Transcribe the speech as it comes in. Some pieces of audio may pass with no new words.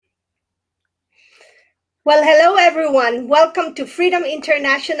Well, hello everyone. Welcome to Freedom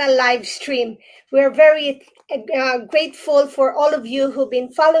International live stream. We're very grateful for all of you who've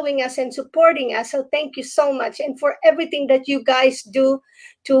been following us and supporting us. So thank you so much. And for everything that you guys do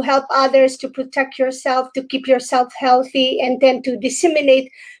to help others, to protect yourself, to keep yourself healthy, and then to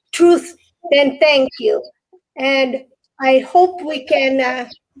disseminate truth, then thank you. And I hope we can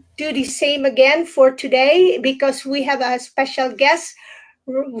do the same again for today because we have a special guest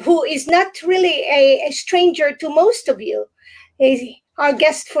who is not really a stranger to most of you. Our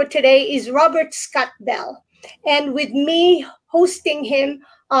guest for today is Robert Scott Bell. And with me hosting him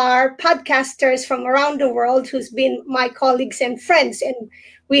are podcasters from around the world who's been my colleagues and friends. And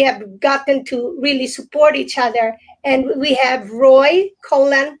we have gotten to really support each other. And we have Roy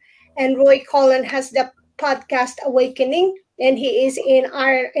Colan, and Roy Colan has the podcast Awakening, and he is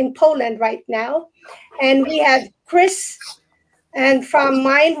in Poland right now. And we have Chris and from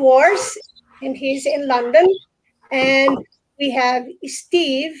Mind Wars, and he's in London. And we have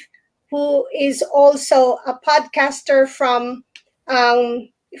Steve, who is also a podcaster from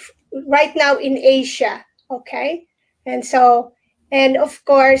right now in Asia. Okay. And so, and of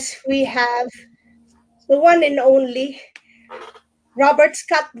course, we have the one and only Robert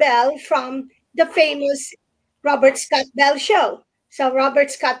Scott Bell from the famous Robert Scott Bell Show. So Robert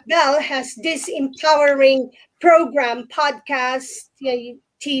Scott Bell has this empowering program, podcast,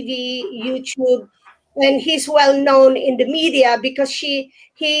 TV, YouTube, and he's well known in the media because he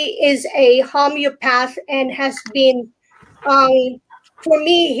is a homeopath and has been, um, for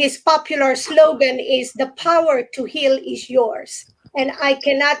me, his popular slogan is "The power to heal is yours," and I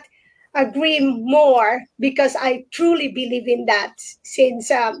cannot agree more because I truly believe in that.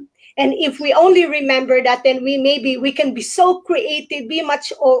 Since and if we only remember that, then we can be so creative, be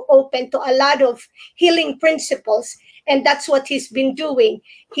much open to a lot of healing principles, and that's what he's been doing.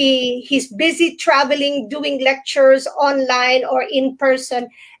 He's busy traveling, doing lectures online or in person.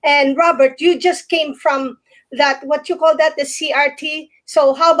 And Robert, you just came from that, what you call that, the CRT.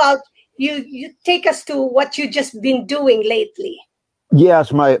 So how about you take us to what you just been doing lately?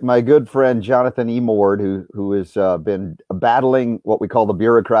 Yes, my good friend Jonathan E. Mord, who has been battling what we call the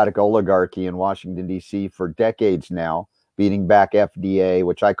bureaucratic oligarchy in Washington, D.C. for decades now, beating back FDA,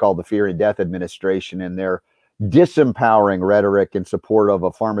 which I call the Fear and Death Administration, and their disempowering rhetoric in support of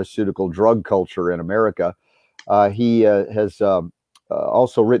a pharmaceutical drug culture in America. He has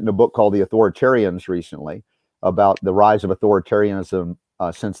also written a book called The Authoritarians recently about the rise of authoritarianism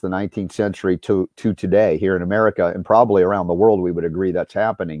since the 19th century to today here in America, and probably around the world. We would agree that's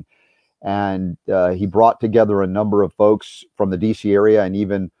happening. And he brought together a number of folks from the DC area, and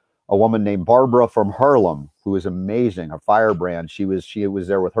even a woman named Barbara from Harlem, who is amazing, a firebrand. She was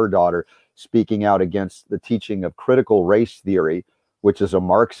there with her daughter, speaking out against the teaching of critical race theory, which is a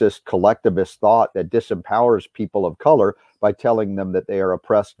Marxist collectivist thought that disempowers people of color by telling them that they are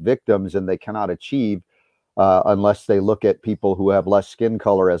oppressed victims and they cannot achieve unless they look at people who have less skin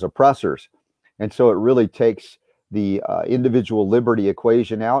color as oppressors. And so it really takes the individual liberty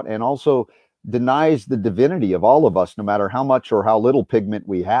equation out, and also denies the divinity of all of us, no matter how much or how little pigment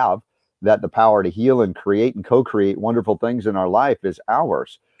we have, that the power to heal and create and co-create wonderful things in our life is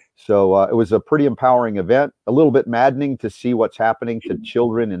ours. So it was a pretty empowering event, a little bit maddening to see what's happening to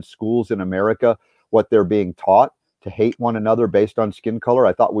children in schools in America, what they're being taught to hate one another based on skin color.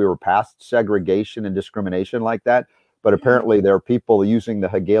 I thought we were past segregation and discrimination like that. But apparently there are people using the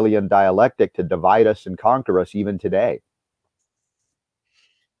Hegelian dialectic to divide us and conquer us even today.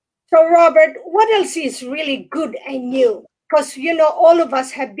 So, Robert, what else is really good and new? Because, all of us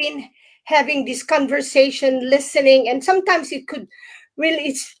have been having this conversation, listening, and sometimes it could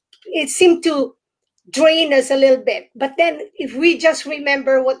really, it seemed to drain us a little bit. But then if we just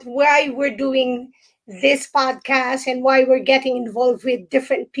remember why we're doing this podcast and why we're getting involved with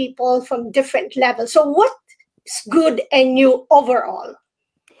different people from different levels. So what's good and new overall?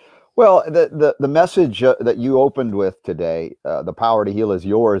 Well, the message that you opened with today, the power to heal is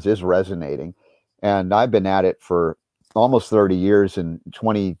yours, is resonating. And I've been at it for almost 30 years and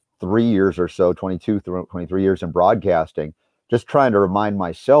 23 years or so, 22, 23 years in broadcasting, just trying to remind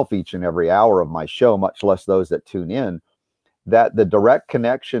myself each and every hour of my show, much less those that tune in, that the direct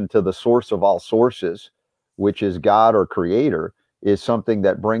connection to the source of all sources, which is God or creator, is something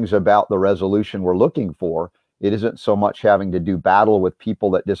that brings about the resolution we're looking for. It isn't so much having to do battle with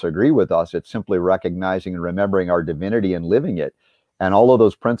people that disagree with us. It's simply recognizing and remembering our divinity and living it. And all of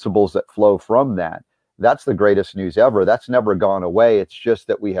those principles that flow from that, that's the greatest news ever. That's never gone away. It's just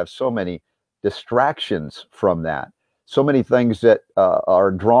that we have so many distractions from that. So many things that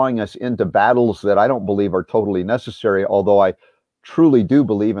are drawing us into battles that I don't believe are totally necessary, although I truly do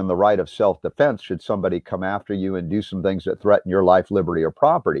believe in the right of self-defense should somebody come after you and do some things that threaten your life, liberty, or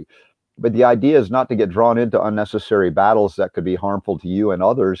property. But the idea is not to get drawn into unnecessary battles that could be harmful to you and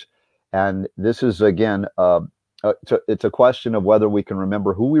others. And this is, again, it's a question of whether we can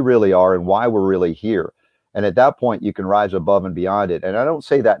remember who we really are and why we're really here. And at that point, you can rise above and beyond it. And I don't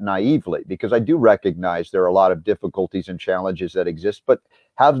say that naively, because I do recognize there are a lot of difficulties and challenges that exist, but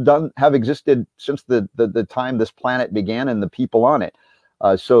have existed since the time this planet began and the people on it.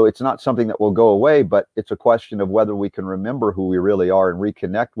 So it's not something that will go away, but it's a question of whether we can remember who we really are and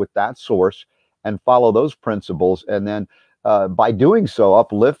reconnect with that source and follow those principles. And then by doing so,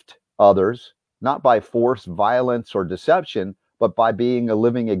 uplift others, not by force, violence, or deception, but by being a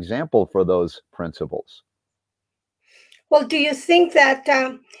living example for those principles. Well, do you think that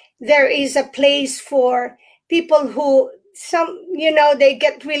there is a place for people who they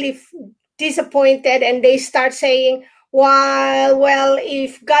get really disappointed and they start saying, well,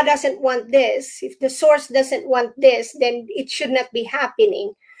 if God doesn't want this, if the source doesn't want this, then it should not be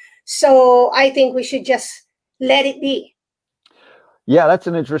happening. So I think we should just let it be. Yeah, that's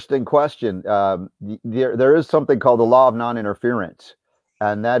an interesting question. There is something called the law of non-interference.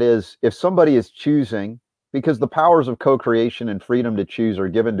 And that is, if somebody is choosing, because the powers of co-creation and freedom to choose are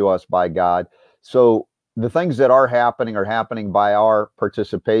given to us by God. So the things that are happening by our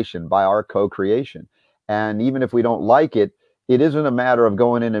participation, by our co-creation. And even if we don't like it, it isn't a matter of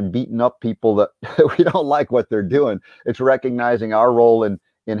going in and beating up people that we don't like what they're doing. It's recognizing our role in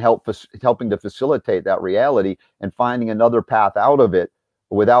helping to facilitate that reality and finding another path out of it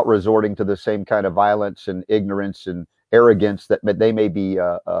without resorting to the same kind of violence and ignorance and arrogance that they may be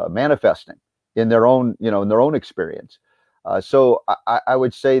manifesting in their own experience. So I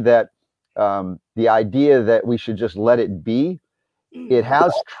would say that the idea that we should just let it be, it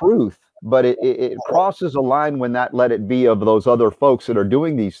has truth, but it crosses a line when that let it be of those other folks that are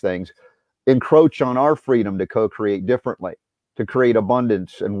doing these things encroach on our freedom to co-create differently, to create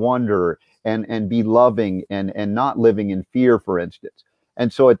abundance and wonder and be loving and not living in fear, for instance.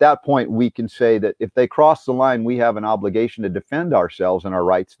 And so at that point, we can say that if they cross the line, we have an obligation to defend ourselves and our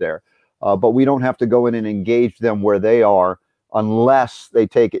rights there. But we don't have to go in and engage them where they are unless they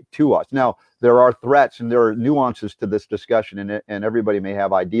take it to us. Now, there are threats and there are nuances to this discussion, and everybody may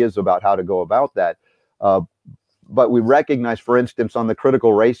have ideas about how to go about that. But we recognize, for instance, on the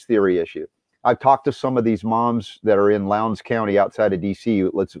critical race theory issue, I've talked to some of these moms that are in Lowndes County outside of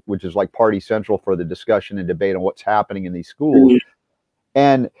DC, which is like party central for the discussion and debate on what's happening in these schools.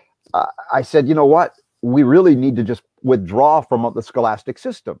 And I said, you know what? We really need to just withdraw from the scholastic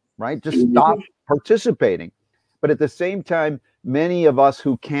system, right? Just stop participating. But at the same time, many of us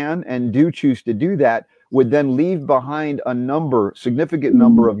who can and do choose to do that would then leave behind a significant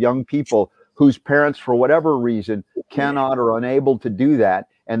number of young people whose parents, for whatever reason, cannot or unable to do that.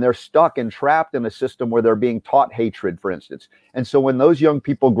 And they're stuck and trapped in a system where they're being taught hatred, for instance. And so when those young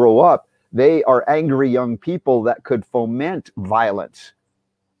people grow up, they are angry young people that could foment violence.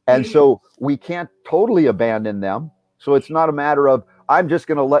 And so we can't totally abandon them. So it's not a matter of, I'm just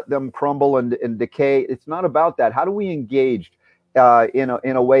going to let them crumble and decay. It's not about that. How do we engage in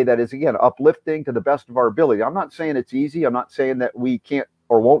a way that is, again, uplifting to the best of our ability? I'm not saying it's easy. I'm not saying that we can't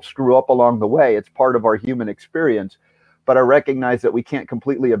or won't screw up along the way. It's part of our human experience. But I recognize that we can't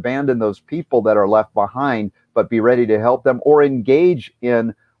completely abandon those people that are left behind, but be ready to help them or engage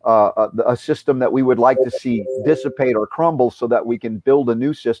in a system that we would like to see dissipate or crumble so that we can build a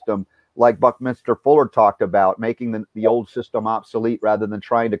new system like Buckminster Fuller talked about, making the old system obsolete rather than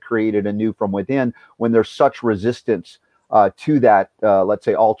trying to create it anew from within when there's such resistance to that, let's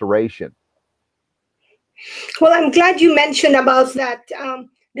say, alteration. Well, I'm glad you mentioned about that,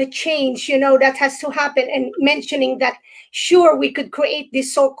 the change, that has to happen, and mentioning that, sure, we could create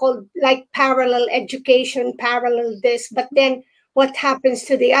this so-called like parallel education, parallel this, but then what happens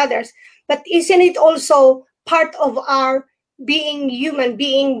to the others? But isn't it also part of our being human,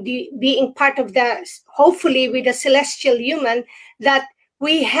 being part of the, hopefully with a celestial human, that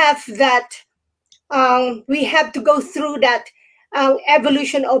we have that, we have to go through that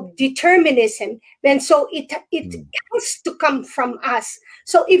evolution of determinism. And so it has to come from us.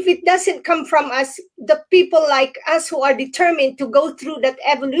 So if it doesn't come from us, the people like us who are determined to go through that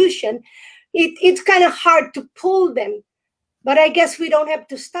evolution, it's kind of hard to pull them. But I guess we don't have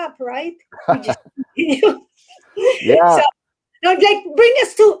to stop, right? We just continue. Yeah. So, now, like, bring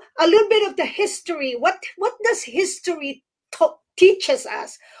us to a little bit of the history. What does history teaches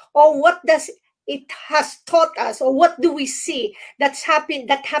us, or what does it has taught us, or what do we see that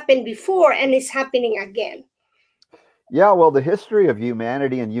happened before and is happening again? Yeah, well, the history of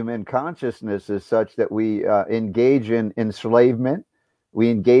humanity and human consciousness is such that we engage in enslavement, we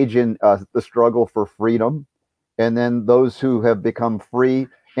engage in the struggle for freedom, and then those who have become free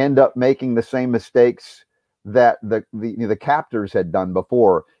end up making the same mistakes that the captors had done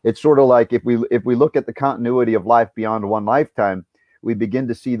before. It's sort of like if we look at the continuity of life beyond one lifetime, we begin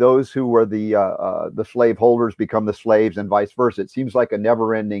to see those who were the slave holders become the slaves, and vice versa. It seems like a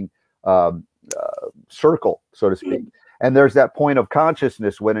never-ending circle, so to speak. And there's that point of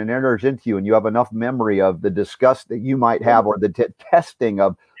consciousness when it enters into you and you have enough memory of the disgust that you might have, or the testing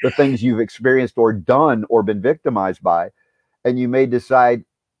of the things you've experienced or done or been victimized by. And you may decide,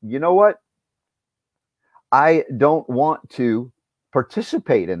 you know what? I don't want to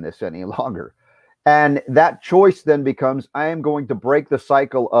participate in this any longer. And that choice then becomes, I am going to break the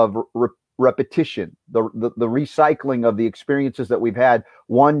cycle of repetition, the recycling of the experiences that we've had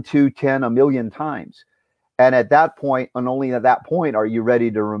 1, 2, 10, a million times. And at that point, and only at that point, are you ready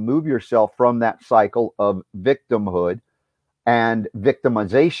to remove yourself from that cycle of victimhood and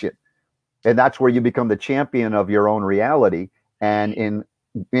victimization. And that's where you become the champion of your own reality. And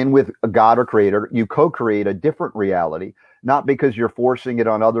in with a God or creator, you co-create a different reality, not because you're forcing it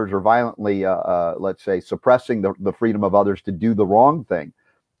on others or violently, let's say, suppressing the freedom of others to do the wrong thing,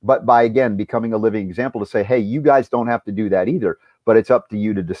 but by, again, becoming a living example to say, hey, you guys don't have to do that either, but it's up to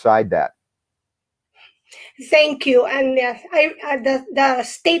you to decide that. Thank you. And the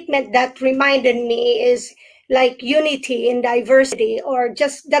statement that reminded me is like unity in diversity, or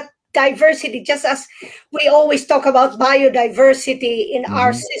just that diversity, just as we always talk about biodiversity in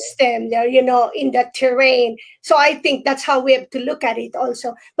our system there, in the terrain. So I think that's how we have to look at it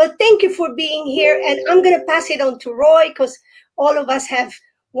also. But thank you for being here. And I'm going to pass it on to Roy, because all of us have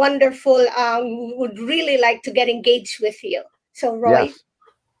wonderful, would really like to get engaged with you. So Roy. Yes.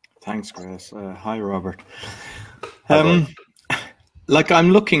 Thanks, Grace. Hi, Robert. I'm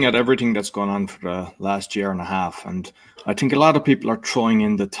looking at everything that's gone on for the last year and a half, and I think a lot of people are throwing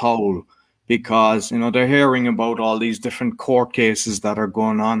in the towel because, they're hearing about all these different court cases that are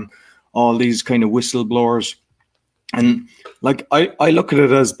going on, all these kind of whistleblowers. And I look at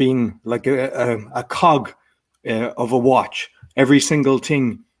it as being like a cog of a watch. Every single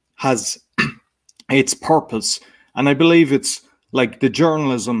thing has its purpose. And I believe it's like the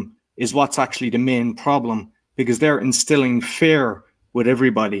journalism is what's actually the main problem, because they're instilling fear with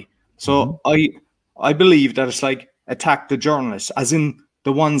everybody. So I believe that it's like attack the journalists, as in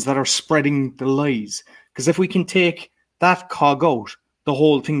the ones that are spreading the lies. Because if we can take that cog out, the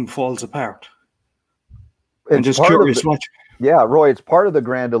whole thing falls apart. I'm just curious what. Yeah, Roy, it's part of the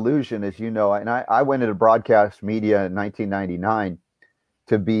grand illusion, as you know. And I went into broadcast media in 1999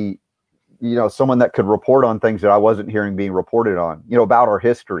 to be, someone that could report on things that I wasn't hearing being reported on, about our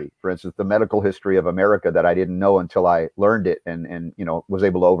history, for instance, the medical history of America that I didn't know until I learned it, and was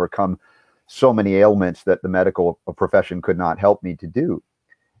able to overcome so many ailments that the medical profession could not help me to do.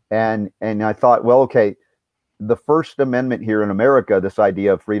 And I thought, well, okay, the First Amendment here in America, this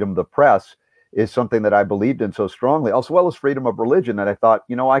idea of freedom of the press, is something that I believed in so strongly, as well as freedom of religion, that I thought,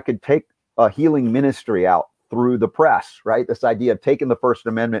 I could take a healing ministry out through the press, right? This idea of taking the First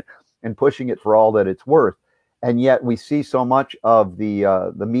Amendment and pushing it for all that it's worth. And yet we see so much of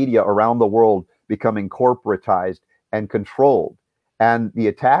the media around the world becoming corporatized and controlled. And the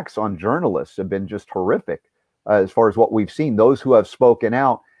attacks on journalists have been just horrific as far as what we've seen. Those who have spoken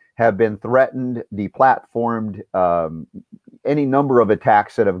out have been threatened, deplatformed, any number of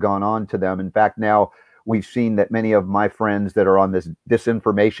attacks that have gone on to them. In fact, now we've seen that many of my friends that are on this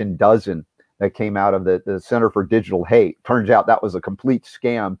disinformation dozen that came out of the Center for Digital Hate, turns out that was a complete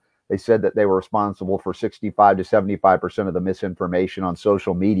scam. They said that they were responsible for 65 to 75% of the misinformation on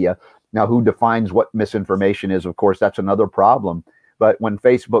social media. Now, who defines what misinformation is? Of course, that's another problem. But when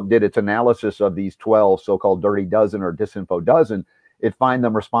Facebook did its analysis of these 12 so-called dirty dozen or disinfo dozen, it found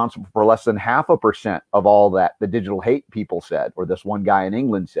them responsible for less than 0.5% of all that the digital hate people said, or this one guy in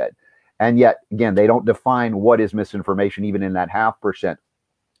England said. And yet, again, they don't define what is misinformation even in that 0.5%.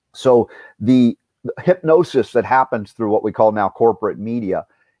 So the hypnosis that happens through what we call now corporate media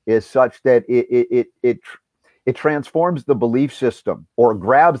is such that it transforms the belief system, or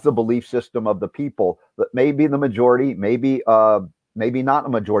grabs the belief system of the people that may be the majority, maybe not a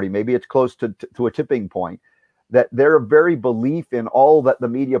majority, maybe it's close to a tipping point, that their very belief in all that the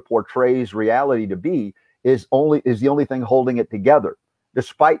media portrays reality to be is the only thing holding it together,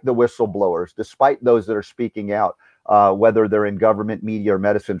 despite the whistleblowers, despite those that are speaking out, whether they're in government, media, or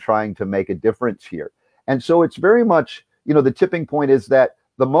medicine, trying to make a difference here. And so it's very much, the tipping point is that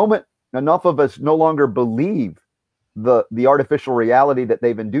the moment enough of us no longer believe the artificial reality that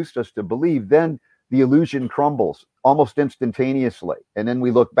they've induced us to believe, then the illusion crumbles almost instantaneously. And then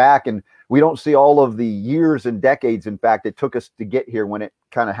we look back and we don't see all of the years and decades, in fact, it took us to get here, when it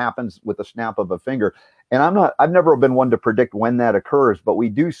kind of happens with a snap of a finger. And I've never been one to predict when that occurs, but we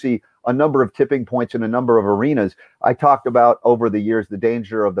do see a number of tipping points in a number of arenas. I talked about over the years the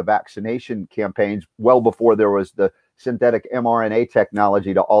danger of the vaccination campaigns well before there was the synthetic mRNA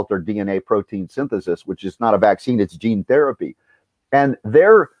technology to alter DNA protein synthesis, which is not a vaccine, it's gene therapy. And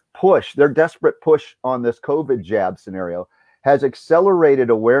their desperate push on this COVID jab scenario has accelerated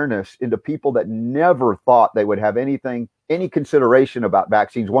awareness into people that never thought they would have any consideration about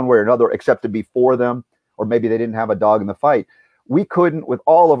vaccines one way or another, except to be for them, or maybe they didn't have a dog in the fight. We couldn't, with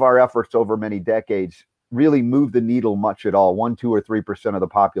all of our efforts over many decades, really move the needle much at all. 1%, 2%, or 3% of the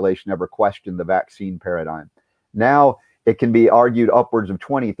population ever questioned the vaccine paradigm. Now it can be argued upwards of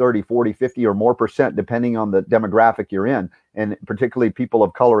 20, 30, 40, 50 or more percent, depending on the demographic you're in. And particularly people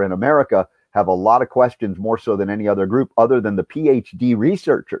of color in America have a lot of questions, more so than any other group, other than the PhD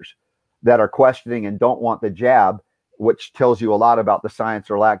researchers that are questioning and don't want the jab, which tells you a lot about the science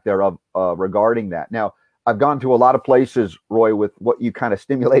or lack thereof regarding that. Now, I've gone to a lot of places, Roy, with what you kind of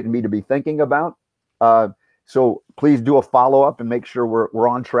stimulated me to be thinking about. So please do a follow-up and make sure we're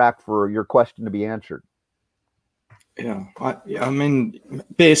on track for your question to be answered. Yeah, I mean,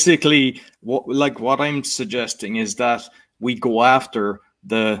 basically, what I'm suggesting is that we go after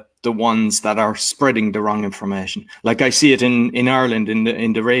the ones that are spreading the wrong information. Like I see it in Ireland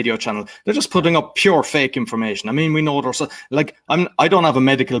in the radio channel. They're just putting up pure fake information. I mean, we know there's I don't have a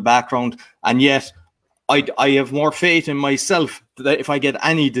medical background, and yet I have more faith in myself that if I get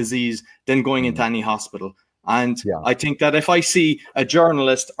any disease than going into any hospital. And I think that if I see a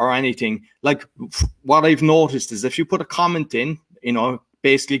journalist or anything, like what I've noticed is if you put a comment in,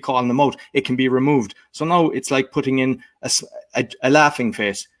 basically calling them out, it can be removed. So now it's like putting in a laughing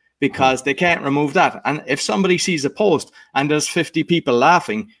face, because they can't remove that. And if somebody sees a post and there's 50 people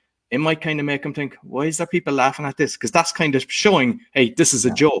laughing, it might kind of make them think, why is there people laughing at this? Because that's kind of showing, hey, this is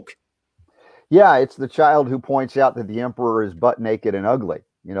a joke. Yeah, it's the child who points out that the emperor is butt naked and ugly.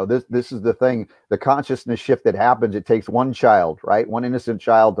 This is the thing, the consciousness shift that happens. It takes one child, right? One innocent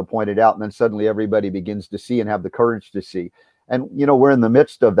child to point it out. And then suddenly everybody begins to see and have the courage to see. And, we're in the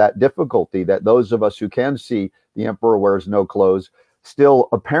midst of that difficulty that those of us who can see the emperor wears no clothes, still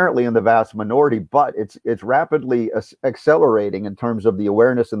apparently in the vast minority, but it's rapidly accelerating in terms of the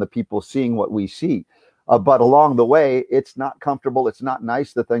awareness and the people seeing what we see. But along the way, it's not comfortable. It's not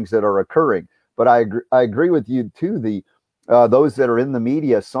nice, the things that are occurring. But I agree with you too. Those that are in the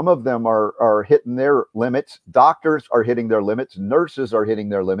media, some of them are hitting their limits. Doctors are hitting their limits. Nurses are hitting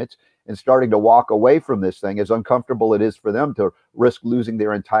their limits and starting to walk away from this thing, as uncomfortable it is for them to risk losing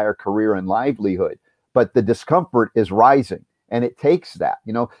their entire career and livelihood. But the discomfort is rising, and it takes that.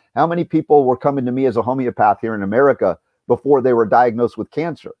 How many people were coming to me as a homeopath here in America before they were diagnosed with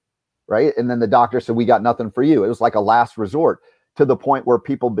cancer, right? And then the doctor said, we got nothing for you. It was like a last resort, to the point where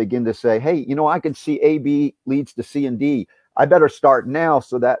people begin to say, hey, I can see AB leads to C and D. I better start now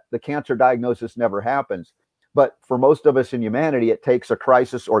so that the cancer diagnosis never happens. But for most of us in humanity, it takes a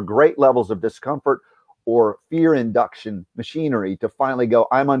crisis or great levels of discomfort or fear induction machinery to finally go,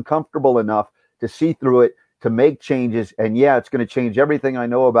 I'm uncomfortable enough to see through it, to make changes. And yeah, it's going to change everything I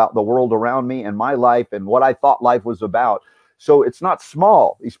know about the world around me and my life and what I thought life was about. So it's not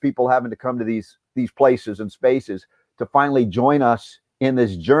small, these people having to come to these places and spaces to finally join us in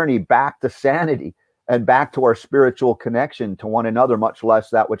this journey back to sanity and back to our spiritual connection to one another, much less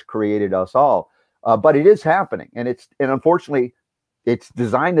that which created us all. But it is happening. And unfortunately, it's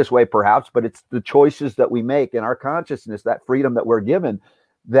designed this way perhaps, but it's the choices that we make in our consciousness, that freedom that we're given,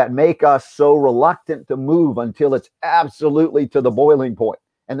 that make us so reluctant to move until it's absolutely to the boiling point.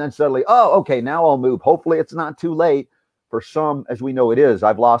 And then suddenly, oh, okay, now I'll move. Hopefully it's not too late. For some, as we know it is.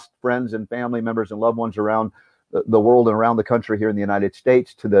 I've lost friends and family members and loved ones around the world and around the country here in the United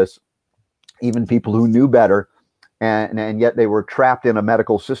States to this, even people who knew better. And yet they were trapped in a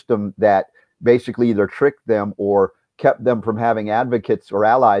medical system that basically either tricked them or kept them from having advocates or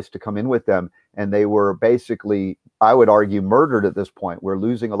allies to come in with them. And they were basically, I would argue, murdered at this point. We're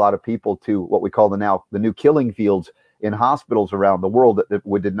losing a lot of people to what we call the new killing fields in hospitals around the world that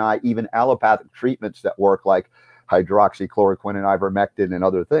would deny even allopathic treatments that work, like hydroxychloroquine and ivermectin and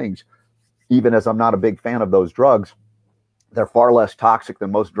other things. Even as I'm not a big fan of those drugs, they're far less toxic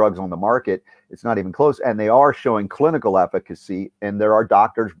than most drugs on the market. It's not even close. And they are showing clinical efficacy. And there are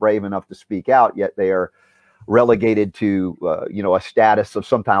doctors brave enough to speak out, yet they are relegated to, a status of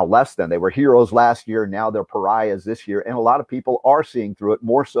somehow less than. They were heroes last year. Now they're pariahs this year. And a lot of people are seeing through it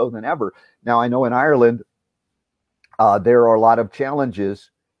more so than ever. Now, I know in Ireland, there are a lot of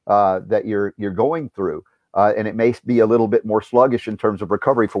challenges that you're going through. And it may be a little bit more sluggish in terms of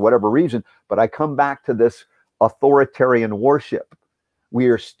recovery for whatever reason. But I come back to this authoritarian worship. We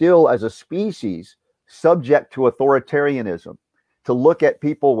are still, as a species, subject to authoritarianism. To look at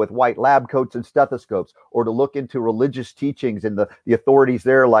people with white lab coats and stethoscopes, or to look into religious teachings and the authorities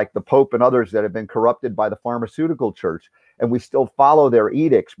there, like the Pope and others that have been corrupted by the pharmaceutical church, and we still follow their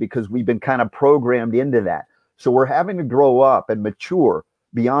edicts because we've been kind of programmed into that. So we're having to grow up and mature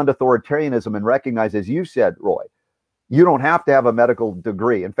beyond authoritarianism and recognize, as you said, Roy, you don't have to have a medical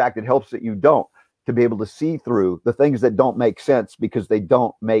degree. In fact, it helps that you don't, to be able to see through the things that don't make sense because they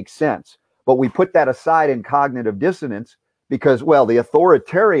don't make sense. But we put that aside in cognitive dissonance because, well, the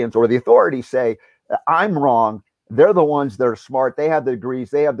authoritarians or the authorities say, I'm wrong. They're the ones that are smart. They have the degrees.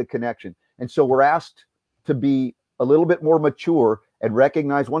 They have the connection. And so we're asked to be a little bit more mature and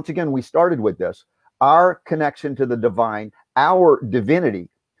recognize, once again, we started with this, our connection to the divine, our divinity,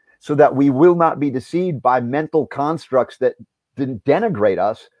 so that we will not be deceived by mental constructs that denigrate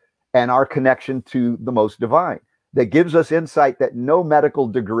us and our connection to the most divine, that gives us insight that no medical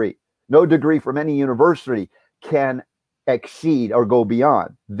degree, no degree from any university can exceed or go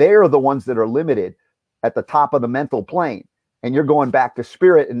beyond. They're the ones that are limited at the top of the mental plane. And you're going back to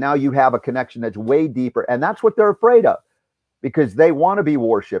spirit, and now you have a connection that's way deeper. And that's what they're afraid of, because they want to be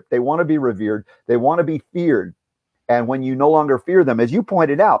worshipped. They want to be revered. They want to be feared. And when you no longer fear them, as you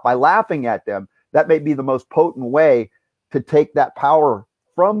pointed out, by laughing at them, that may be the most potent way to take that power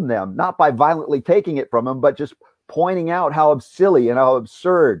from them, not by violently taking it from them, but just pointing out how silly and how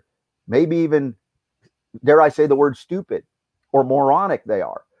absurd, maybe even, dare I say the word stupid or moronic they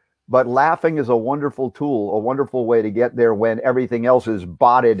are. But laughing is a wonderful tool, a wonderful way to get there when everything else is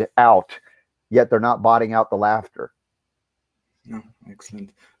botted out, yet they're not botting out the laughter. No,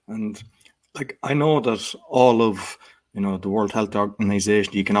 excellent. And like, I know that all of, the World Health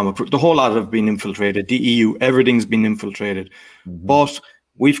Organization, the economic, the whole lot have been infiltrated, the EU, everything's been infiltrated. Mm-hmm. But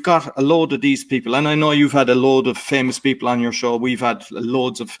we've got a load of these people, and I know you've had a load of famous people on your show. We've had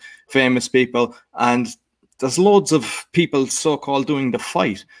loads of famous people, and there's loads of people so-called doing the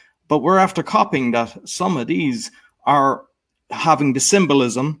fight. But we're after copying that some of these are having the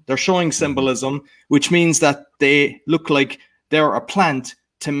symbolism, they're showing symbolism, which means that they look like they're a plant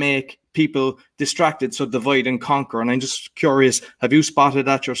to make people distracted, so divide and conquer. And I'm just curious, have you spotted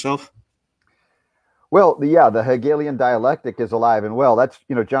that yourself? Well, the Hegelian dialectic is alive and well. That's,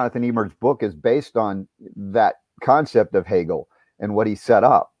 Jonathan Emord's book is based on that concept of Hegel and what he set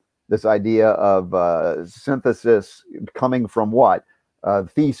up. This idea of synthesis coming from what?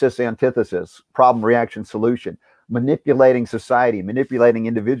 Thesis, antithesis, problem, reaction, solution, manipulating society, manipulating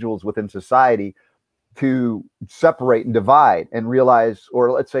individuals within society to separate and divide and realize,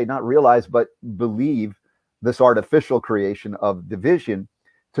 or let's say not realize, but believe this artificial creation of division,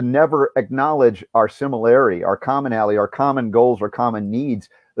 to never acknowledge our similarity, our commonality, our common goals, our common needs,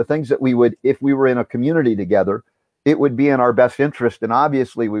 the things that we would, if we were in a community together, it would be in our best interest. And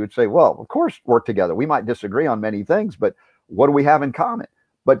obviously we would say, well, of course, work together. We might disagree on many things, but what do we have in common?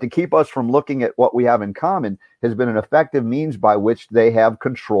 But to keep us from looking at what we have in common has been an effective means by which they have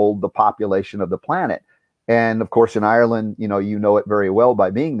controlled the population of the planet. And of course, in Ireland, you know it very well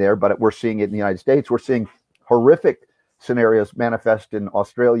by being there, but we're seeing it in the United States. We're seeing horrific scenarios manifest in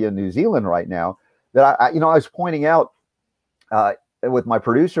Australia and New Zealand right now that I was pointing out with my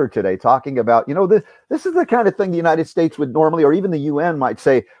producer today, talking about, this is the kind of thing the United States would normally, or even the UN might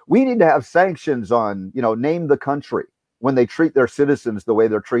say, we need to have sanctions on, name the country, when they treat their citizens the way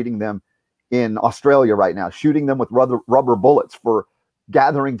they're treating them in Australia right now, shooting them with rubber bullets for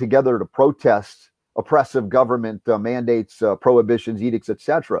gathering together to protest oppressive government mandates, prohibitions, edicts,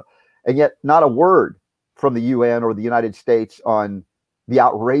 etc. And yet not a word from the UN or the United States on the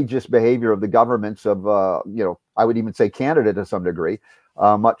outrageous behavior of the governments of, I would even say Canada to some degree,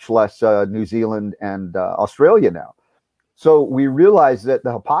 much less New Zealand and Australia now. So we realize that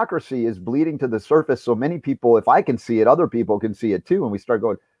the hypocrisy is bleeding to the surface. So many people, if I can see it, other people can see it too. And we start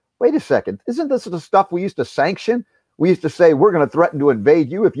going, wait a second, isn't this the stuff we used to sanction? We used to say, we're going to threaten to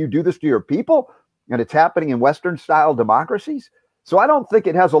invade you if you do this to your people. And it's happening in Western style democracies. So I don't think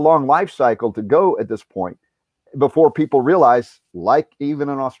it has a long life cycle to go at this point before people realize, like even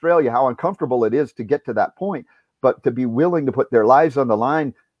in Australia, how uncomfortable it is to get to that point, but to be willing to put their lives on the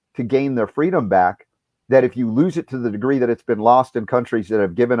line to gain their freedom back. That if you lose it to the degree that it's been lost in countries that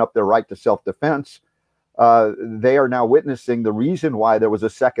have given up their right to self-defense, they are now witnessing the reason why there was a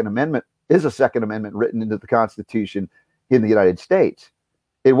Second Amendment written into the Constitution in the United States.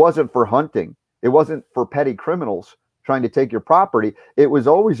 It wasn't for hunting. It wasn't for petty criminals trying to take your property. It was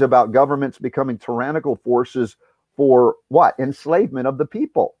always about governments becoming tyrannical forces for what? Enslavement of the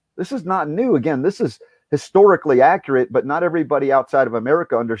people. This is not new. Again, this is historically accurate, but not everybody outside of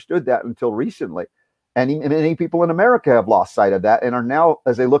America understood that until recently. And many people in America have lost sight of that and are now,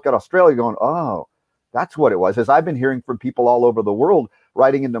 as they look at Australia, going, oh, that's what it was. As I've been hearing from people all over the world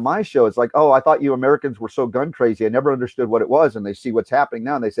writing into my show, it's like, oh, I thought you Americans were so gun crazy. I never understood what it was. And they see what's happening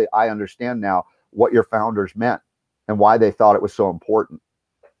now and they say, I understand now what your founders meant and why they thought it was so important.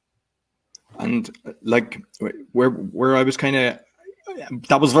 And like where I was kind of,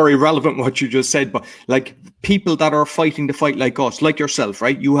 that was very relevant what you just said, but like people that are fighting the fight like us, like yourself,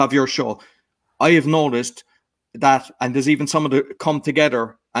 right? You have your show. I have noticed that, and there's even some of the come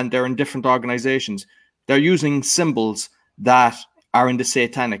together and they're in different organizations. They're using symbols that are in the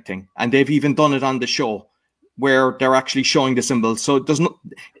satanic thing. And they've even done it on the show where they're actually showing the symbols. So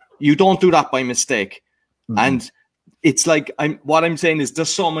you don't do that by mistake. Mm-hmm. And it's like, what I'm saying is there's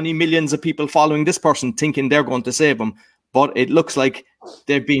so many millions of people following this person thinking they're going to save them, but it looks like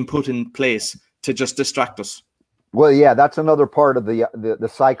they're being put in place to just distract us. Well, yeah, that's another part of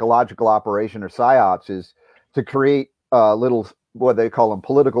the psychological operation or psyops, is to create little, what they call them,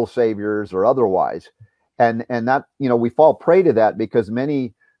 political saviors or otherwise. And that, we fall prey to that because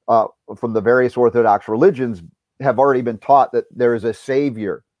many from the various Orthodox religions have already been taught that there is a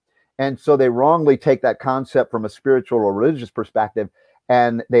savior. And so they wrongly take that concept from a spiritual or religious perspective,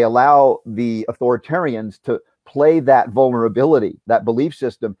 and they allow the authoritarians to play that vulnerability, that belief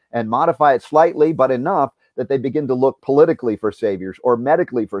system, and modify it slightly, but enough that they begin to look politically for saviors or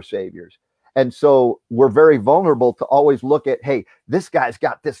medically for saviors. And so we're very vulnerable to always look at, hey, this guy's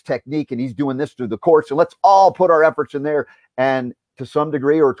got this technique and he's doing this through the courts, and let's all put our efforts in there. And to some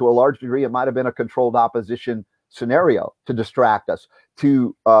degree, or to a large degree, it might have been a controlled opposition scenario to distract us,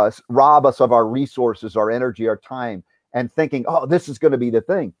 to rob us of our resources, our energy, our time, and thinking, oh, this is going to be the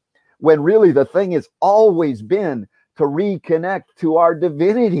thing. When really the thing has always been to reconnect to our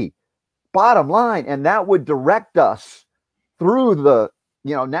divinity, bottom line. And that would direct us through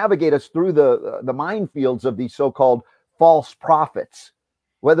navigate us through the minefields of these so-called false prophets,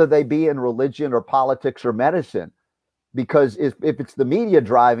 whether they be in religion or politics or medicine. Because if it's the media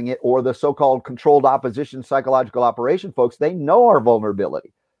driving it or the so-called controlled opposition psychological operation folks, they know our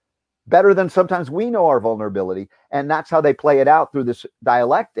vulnerability better than sometimes we know our vulnerability. And that's how they play it out through this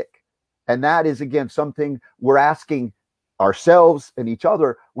dialectic. And that is, again, something we're asking ourselves and each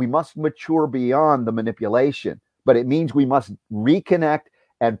other. We must mature beyond the manipulation, but it means we must reconnect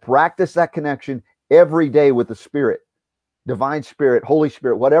and practice that connection every day with the Spirit, divine Spirit, Holy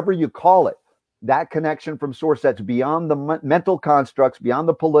Spirit, whatever you call it. That connection from source that's beyond the mental constructs, beyond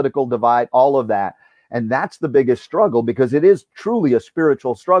the political divide, all of that. And that's the biggest struggle, because it is truly a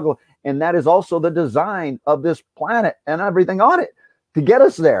spiritual struggle. And that is also the design of this planet and everything on it to get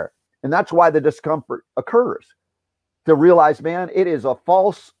us there. And that's why the discomfort occurs. To realize, man, it is a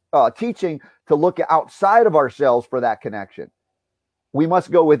false teaching to look outside of ourselves for that connection. We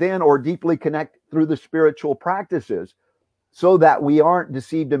must go within or deeply connect through the spiritual practices, so that we aren't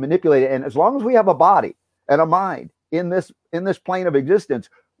deceived and manipulated. And as long as we have a body and a mind in this plane of existence,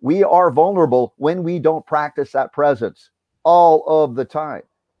 we are vulnerable when we don't practice that presence all of the time.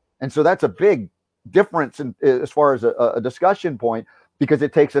 And so that's a big difference as far as a discussion point, because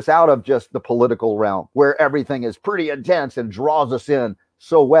it takes us out of just the political realm where everything is pretty intense and draws us in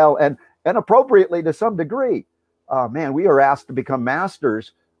so well and appropriately to some degree. Man, we are asked to become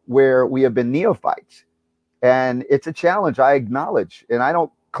masters where we have been neophytes. And it's a challenge, I acknowledge. And I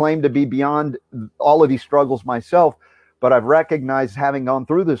don't claim to be beyond all of these struggles myself, but I've recognized, having gone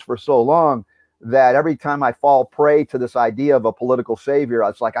through this for so long, that every time I fall prey to this idea of a political savior,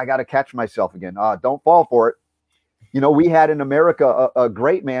 it's like, I got to catch myself again. Don't fall for it. We had in America a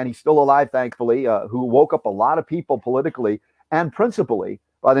great man, he's still alive, thankfully, who woke up a lot of people politically and principally,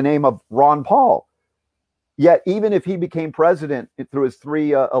 by the name of Ron Paul. Yet, even if he became president through his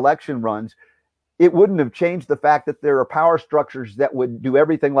 3 election runs, it wouldn't have changed the fact that there are power structures that would do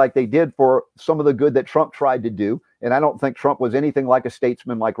everything like they did for some of the good that Trump tried to do. And I don't think Trump was anything like a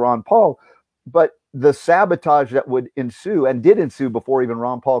statesman like Ron Paul, but the sabotage that would ensue and did ensue before even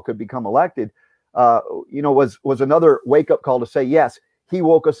Ron Paul could become elected, was another wake-up call to say, yes, he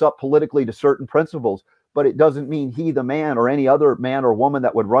woke us up politically to certain principles, but it doesn't mean he, the man, or any other man or woman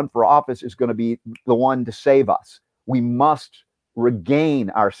that would run for office is going to be the one to save us. We must regain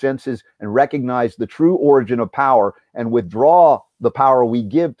our senses and recognize the true origin of power and withdraw the power we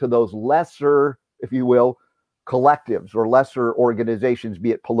give to those lesser, if you will, collectives or lesser organizations,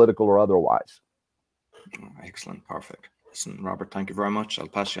 be it political or otherwise. Excellent. Perfect. Listen, Robert, thank you very much. I'll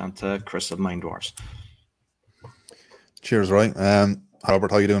pass you on to Chris of Mind Wars. Cheers, Roy.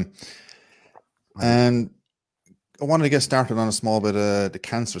 Robert, how you doing? I wanted to get started on a small bit of the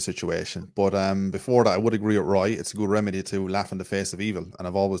cancer situation, but before that, I would agree with Roy. It's a good remedy to laugh in the face of evil, and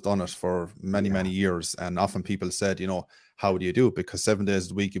I've always done it for many years. And often people said, you know, how do you do it? Because 7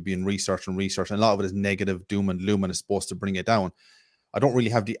 days a week you've been research, and a lot of it is negative, doom and gloom, and is supposed to bring it down. I don't really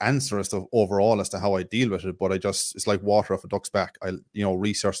have the answer as to overall as to how I deal with it, but it's like water off a duck's back. I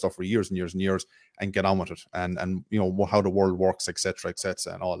research stuff for years and years and years and get on with it, and you know how the world works, etc.,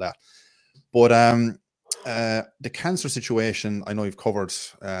 and all that. But the cancer situation, I know you've covered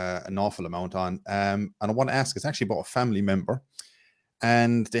an awful amount on, and I want to ask. It's actually about a family member,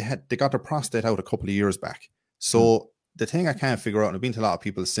 and they got their prostate out a couple of years back. So the thing I can't figure out, and I've been to a lot of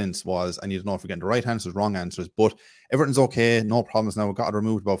people since, was I need to know if we're getting the right answers, wrong answers, but everything's okay, no problems now. We got it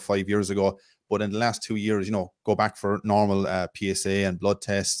removed about 5 years ago, but in the last 2 years, you know, go back for normal PSA and blood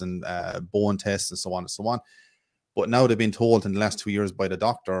tests and bone tests and so on and so on. But now they've been told in the last 2 years by the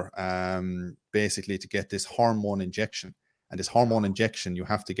doctor, basically to get this hormone injection. And this hormone injection, you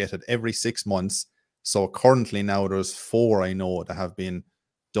have to get it every 6 months. So currently now there's 4 I know that have been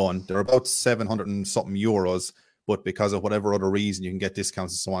done. They're about 700 and something euros. But because of whatever other reason, you can get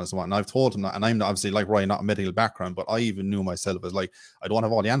discounts and so on and so on. And I've told him that, and I'm not, obviously, like Ryan, not a medical background, but I even knew myself as like, I don't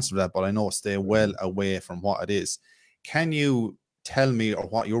have all the answers to that, but I know stay well away from what it is. Can you tell me, or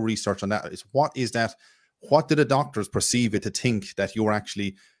what your research on that is? What is that? What did the doctors perceive it to think that you're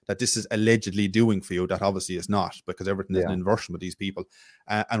actually, that this is allegedly doing for you? That obviously is not, because everything is an inversion with these people.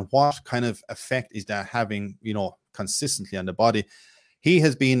 And what kind of effect is that having, you know, consistently on the body? He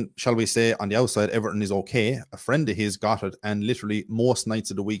has been, shall we say, on the outside, everything is okay. A friend of his got it, and literally most nights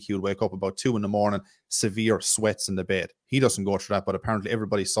of the week, he would wake up about 2 a.m, severe sweats in the bed. He doesn't go through that, but apparently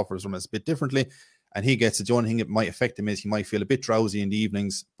everybody suffers from it a bit differently, and he gets it. The only thing that might affect him is he might feel a bit drowsy in the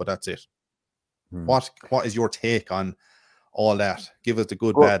evenings, but that's it. What is your take on all that? Give us the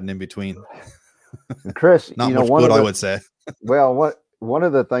good, bad, and in between. Chris, not much good, I would say. Well, one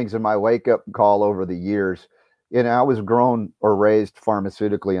of the things in my wake-up call over the years, you know, I was grown or raised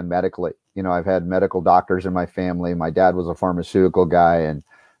pharmaceutically and medically. You know, I've had medical doctors in my family. My dad was a pharmaceutical guy, and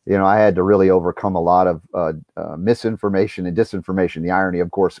you know, I had to really overcome a lot of misinformation and disinformation. The irony,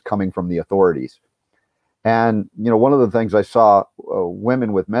 of course, coming from the authorities. And you know, one of the things I saw,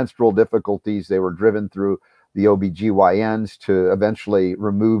 women with menstrual difficulties, they were driven through the OBGYNs to eventually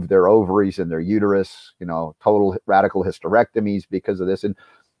remove their ovaries and their uterus. You know, total radical hysterectomies because of this. And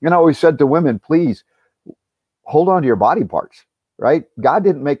you know, I always said to women, please hold on to your body parts, right? God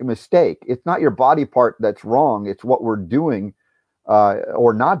didn't make a mistake. It's not your body part that's wrong. It's what we're doing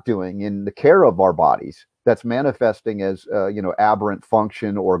or not doing in the care of our bodies that's manifesting as, you know, aberrant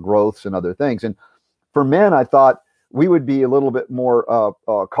function or growths and other things. And for men, I thought we would be a little bit more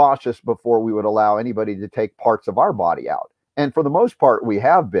cautious before we would allow anybody to take parts of our body out. And for the most part, we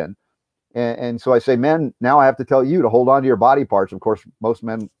have been. And so I say, men, now I have to tell you to hold on to your body parts. Of course, most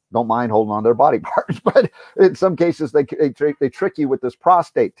men don't mind holding on to their body parts, but in some cases they trick you with this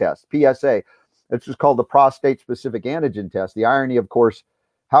prostate test, PSA. It's just called the prostate specific antigen test. The irony, of course,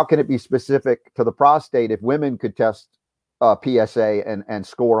 how can it be specific to the prostate if women could test PSA and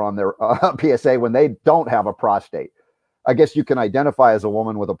score on their PSA when they don't have a prostate? I guess you can identify as a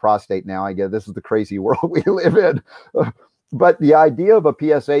woman with a prostate now. I guess this is the crazy world we live in. But the idea of a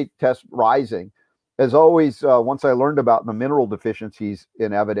PSA test rising has always, once I learned about the mineral deficiencies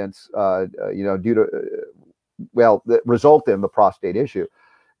in evidence, you know, due to, that result in the prostate issue.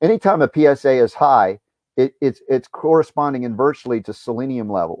 Anytime a PSA is high, it's corresponding inversely to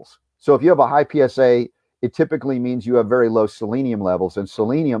selenium levels. So if you have a high PSA, it typically means you have very low selenium levels. And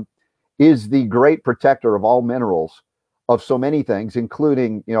selenium is the great protector of all minerals, of so many things,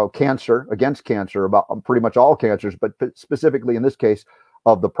 including, you know, cancer, against cancer, about pretty much all cancers, but specifically in this case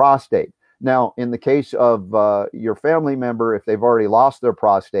of the prostate. Now, in the case of your family member, if they've already lost their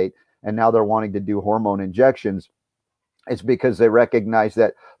prostate and now they're wanting to do hormone injections, it's because they recognize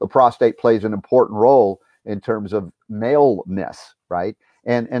that the prostate plays an important role in terms of maleness, right?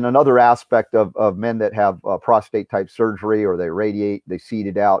 And another aspect of men that have prostate type surgery, or they radiate, they seed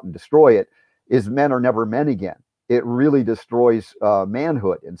it out and destroy it, is men are never men again. It really destroys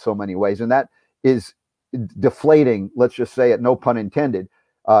manhood in so many ways. And that is deflating, let's just say it, no pun intended,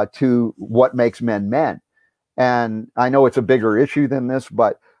 to what makes men men. And I know it's a bigger issue than this,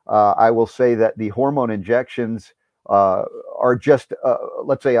 but I will say that the hormone injections are just,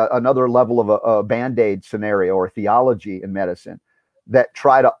 let's say, another level of a Band-Aid scenario or theology in medicine that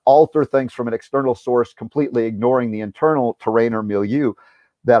try to alter things from an external source, completely ignoring the internal terrain or milieu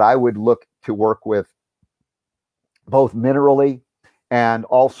that I would look to work with, both minerally and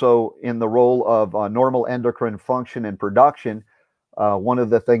also in the role of normal endocrine function and production, One of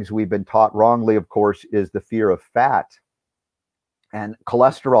the things we've been taught wrongly, of course, is the fear of fat and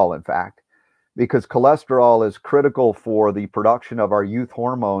cholesterol, in fact, because cholesterol is critical for the production of our youth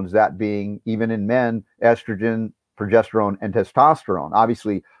hormones, that being, even in men, estrogen, progesterone, and testosterone.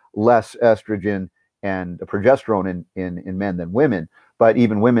 Obviously, less estrogen and progesterone in men than women, but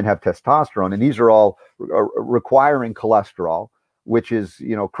even women have testosterone, and these are all requiring cholesterol, which is,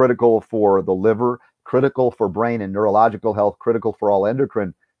 you know, critical for the liver, critical for brain and neurological health, critical for all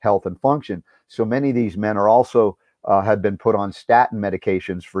endocrine health and function. So many of these men are also have been put on statin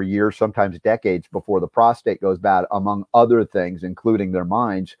medications for years, sometimes decades, before the prostate goes bad, among other things, including their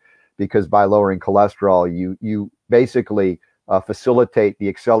minds, because by lowering cholesterol, you basically facilitate the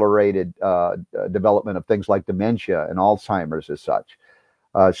accelerated development of things like dementia and Alzheimer's as such.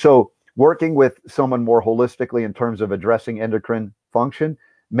 So working with someone more holistically in terms of addressing endocrine function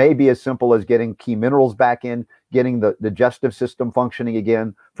may be as simple as getting key minerals back in, getting the digestive system functioning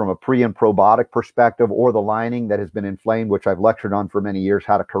again from a pre and probiotic perspective, or the lining that has been inflamed, which I've lectured on for many years,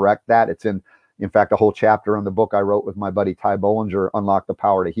 how to correct that. It's in fact, a whole chapter in the book I wrote with my buddy Ty Bollinger, Unlock the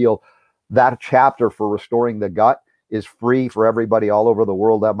Power to Heal. That chapter for restoring the gut is free for everybody all over the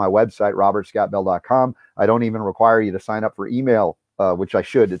world at my website, robertscottbell.com. I don't even require you to sign up for email, which I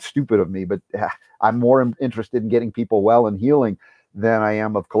should. It's stupid of me, but I'm more interested in getting people well and healing than I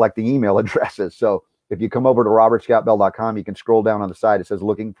am of collecting email addresses. So if you come over to robertscottbell.com, you can scroll down on the side. It says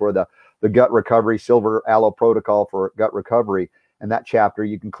looking for the gut recovery, Silver Aloe Protocol for gut recovery. And that chapter,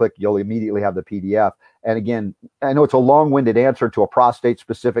 you can click, you'll immediately have the PDF. And again, I know it's a long-winded answer to a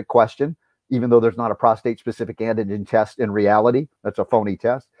prostate-specific question, even though there's not a prostate-specific antigen test in reality. That's a phony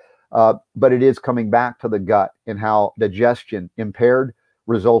test. But it is coming back to the gut and how digestion impaired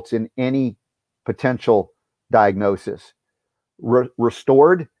results in any potential diagnosis.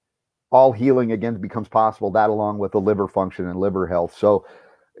 Restored, all healing again becomes possible, that along with the liver function and liver health. So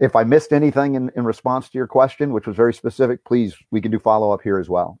if I missed anything in response to your question, which was very specific, please, we can do follow-up here as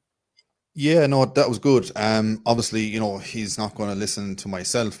well. Yeah, no, that was good. Obviously, you know, he's not going to listen to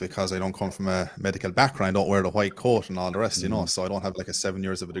myself because I don't come from a medical background. I don't wear the white coat and all the rest, you know, so I don't have like a 7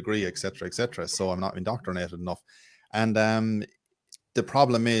 years of a degree, etc., etc. So I'm not indoctrinated enough. And the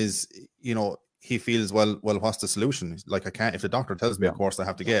problem is, you know, he feels, well, what's the solution? Like, I can't, if the doctor tells me, of course, I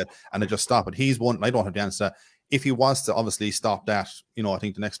have to get, and I just stop it. He's one, I don't have the answer. If he was to obviously stop that, you know, I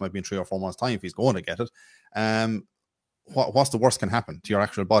think the next might be in 3 or 4 months' time if he's going to get it. What's the worst can happen to your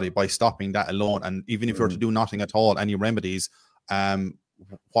actual body by stopping that alone? And even if you were to do nothing at all, any remedies,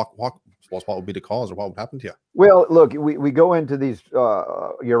 what would be the cause, or what would happen to you? Well, look, we go into these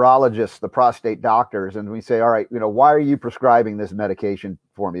urologists, the prostate doctors, and we say, all right, you know, why are you prescribing this medication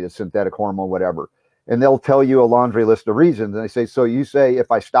for me, this synthetic hormone, whatever? And they'll tell you a laundry list of reasons. And they say, so you say,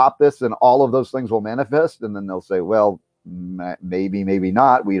 if I stop this, then all of those things will manifest? And then they'll say, well, maybe, maybe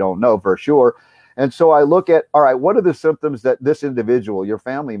not. We don't know for sure. And so I look at, all right, what are the symptoms that this individual, your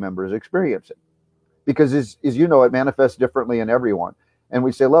family member, is experiencing? Because as you know, it manifests differently in everyone. And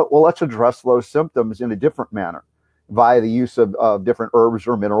we say, well, let's address those symptoms in a different manner via the use of different herbs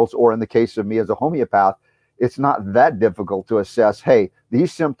or minerals, or in the case of me as a homeopath, it's not that difficult to assess, hey,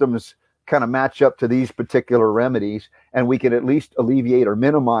 these symptoms kind of match up to these particular remedies, and we can at least alleviate or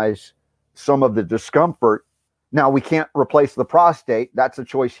minimize some of the discomfort. Now, we can't replace the prostate. That's a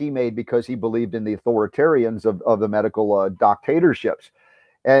choice he made because he believed in the authoritarians of the medical dictatorships.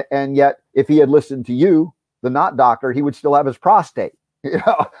 And yet, if he had listened to you, the not doctor, he would still have his prostate. You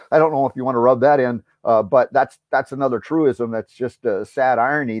know, I don't know if you want to rub that in, but that's another truism. That's just a sad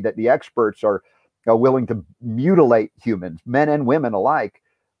irony that the experts are willing to mutilate humans, men and women alike,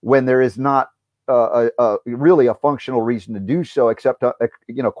 when there is not really a functional reason to do so, except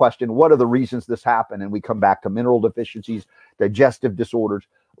to question what are the reasons this happened. And we come back to mineral deficiencies, digestive disorders,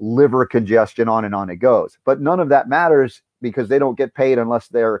 liver congestion, on and on it goes. But none of that matters because they don't get paid unless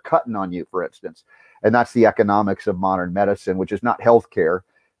they're cutting on you, for instance. And that's the economics of modern medicine, which is not healthcare.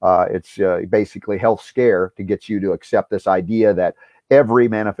 It's basically health scare to get you to accept this idea that every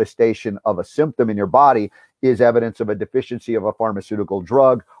manifestation of a symptom in your body is evidence of a deficiency of a pharmaceutical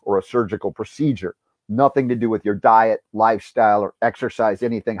drug or a surgical procedure. Nothing to do with your diet, lifestyle, or exercise,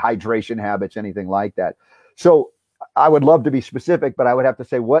 anything, hydration habits, anything like that. So I would love to be specific, but I would have to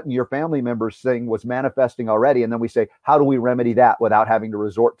say what in your family member's thing was manifesting already. And then we say, how do we remedy that without having to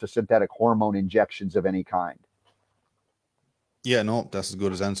resort to synthetic hormone injections of any kind? Yeah, no, that's as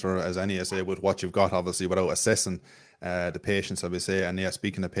good as answer as any. I say with what you've got, obviously, without assessing the patients, I would say. And yeah,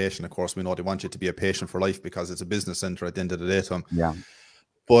 speaking of patient, of course, we know they want you to be a patient for life because it's a business center at the end of the day to them. Yeah.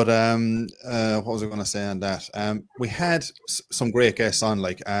 But what was I going to say on that? We had some great guests on,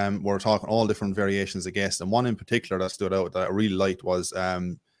 like we're talking all different variations of guests, and one in particular that stood out that I really liked was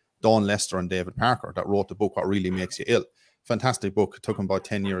Dawn Lester and David Parker, that wrote the book What Really Makes You Ill. Fantastic book. It took them about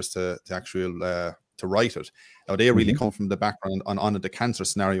 10 years to actually to write it. Now they really come from the background on the cancer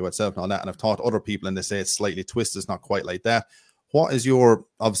scenario itself and all that, and I've taught other people and they say it's slightly twisted, it's not quite like that. What is your,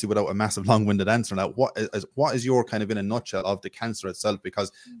 obviously without a massive long-winded answer now, what is your kind of in a nutshell of the cancer itself? Because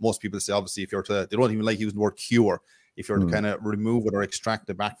most people say, obviously, if you're to, they don't even like using the word cure. If you're to kind of remove it or extract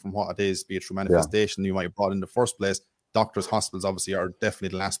it back from what it is, be it through manifestation you might have brought in the first place, doctors, hospitals obviously are definitely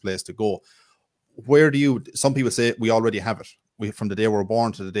the last place to go. Where do you, some people say we already have it. From the day we're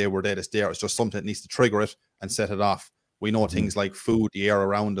born to the day we're dead, it's there. It's just something that needs to trigger it and set it off. We know things like food, the air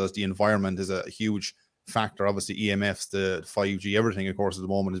around us, the environment is a huge factor. Obviously EMFs, the 5G, everything of course at the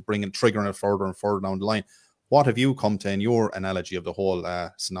moment is triggering it further and further down the line. What have you come to in your analogy of the whole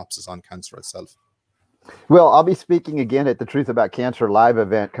synopsis on cancer itself? Well, I'll be speaking again at the Truth About Cancer live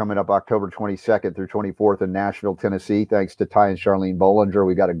event coming up October 22nd through 24th in Nashville, Tennessee. Thanks to Ty and Charlene Bollinger.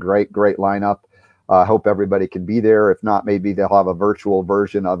 We got a great lineup. I hope everybody can be there. If not, maybe they'll have a virtual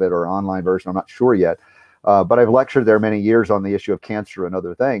version of it or online version. I'm not sure yet. But I've lectured there many years on the issue of cancer and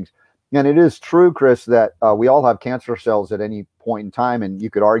other things. And it is true, Chris, that we all have cancer cells at any point in time. And you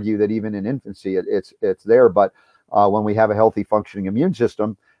could argue that even in infancy, it's there. But when we have a healthy functioning immune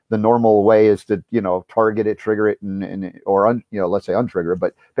system, the normal way is to, target it, trigger it, let's say untrigger it,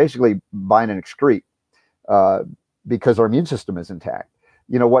 but basically bind and excrete because our immune system is intact.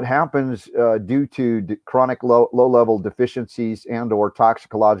 What happens due to chronic low-level deficiencies and or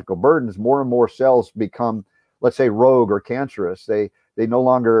toxicological burdens, more and more cells become, let's say, rogue or cancerous. They no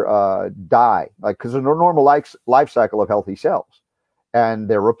longer die, because there's a normal life cycle of healthy cells, and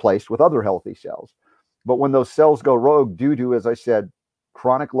they're replaced with other healthy cells. But when those cells go rogue due to, as I said,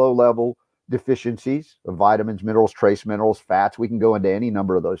 chronic low-level deficiencies of vitamins, minerals, trace minerals, fats, we can go into any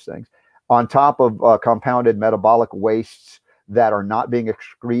number of those things, on top of compounded metabolic wastes that are not being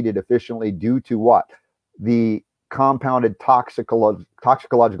excreted efficiently due to what? The compounded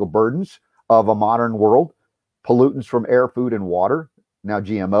toxicological burdens of a modern world, pollutants from air, food, and water, now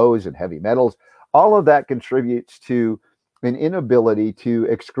GMOs and heavy metals, all of that contributes to an inability to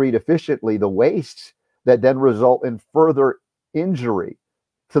excrete efficiently the wastes that then result in further injury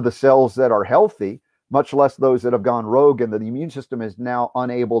to the cells that are healthy, much less those that have gone rogue, and the immune system is now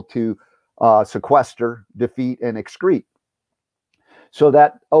unable to sequester, defeat, and excrete. So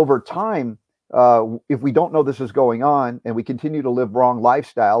that over time, if we don't know this is going on and we continue to live wrong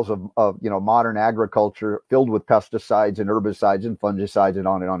lifestyles of modern agriculture filled with pesticides and herbicides and fungicides and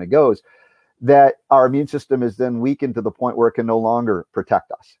on it goes, that our immune system is then weakened to the point where it can no longer protect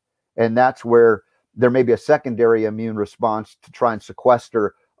us. And that's where there may be a secondary immune response to try and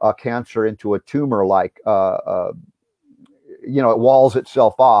sequester cancer into a tumor-like, it walls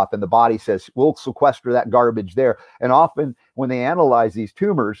itself off, and the body says, we'll sequester that garbage there. And often when they analyze these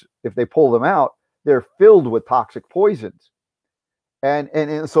tumors, if they pull them out, they're filled with toxic poisons.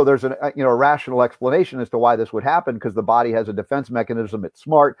 And so there's a rational explanation as to why this would happen, because the body has a defense mechanism. It's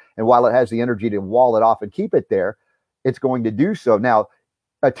smart. And while it has the energy to wall it off and keep it there, it's going to do so. Now,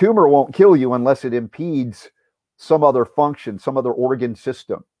 a tumor won't kill you unless it impedes some other function, some other organ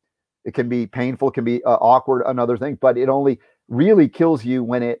system. It can be painful, it can be awkward, another thing, but it only really kills you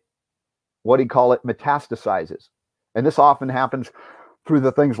when it, metastasizes. And this often happens through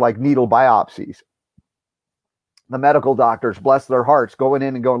the things like needle biopsies. The medical doctors, bless their hearts, going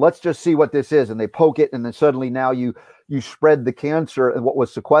in and going, let's just see what this is. And they poke it, and then suddenly now you spread the cancer and what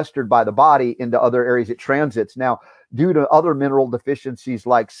was sequestered by the body into other areas it transits. Now, due to other mineral deficiencies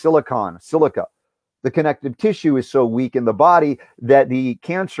like silica, the connective tissue is so weak in the body that the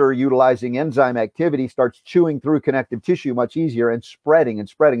cancer utilizing enzyme activity starts chewing through connective tissue much easier and spreading.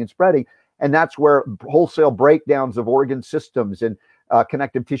 And that's where wholesale breakdowns of organ systems and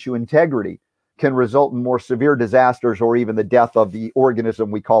connective tissue integrity can result in more severe disasters or even the death of the organism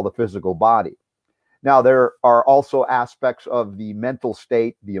we call the physical body. Now, there are also aspects of the mental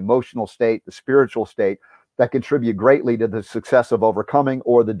state, the emotional state, the spiritual state that contribute greatly to the success of overcoming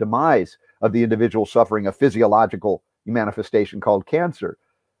or the demise of the individual suffering a physiological manifestation called cancer.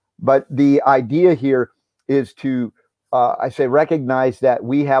 But the idea here is to, recognize that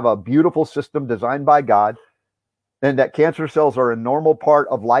we have a beautiful system designed by God, and that cancer cells are a normal part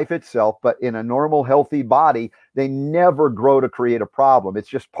of life itself, but in a normal, healthy body, they never grow to create a problem. It's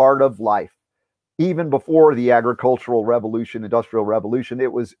just part of life. Even before the agricultural revolution, industrial revolution,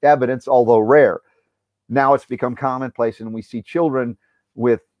 it was evidence, although rare. Now it's become commonplace, and we see children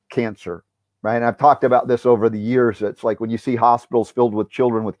with cancer right? And I've talked about this over the years. It's like when you see hospitals filled with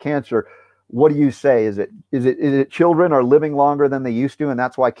children with cancer, what do you say? Is it children are living longer than they used to, and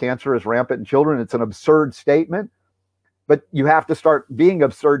that's why cancer is rampant in children? It's an absurd statement, but you have to start being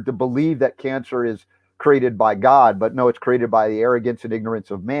absurd to believe that cancer is created by God. But no, it's created by the arrogance and ignorance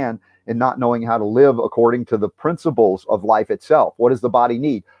of man and not knowing how to live according to the principles of life itself. What does the body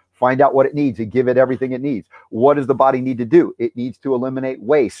need? Find out what it needs and give it everything it needs. What does the body need to do? It needs to eliminate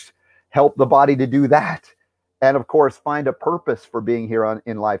waste. Help the body to do that. And of course, find a purpose for being here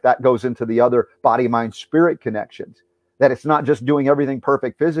in life. That goes into the other body, mind, spirit connections. That it's not just doing everything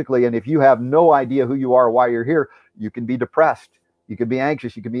perfect physically. And if you have no idea who you are or why you're here, you can be depressed. You can be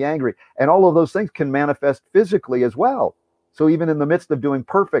anxious. You can be angry. And all of those things can manifest physically as well. So even in the midst of doing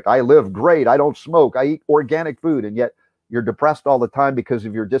perfect, I live great, I don't smoke, I eat organic food, and yet you're depressed all the time because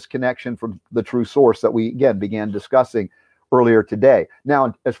of your disconnection from the true source that we, again, began discussing earlier today.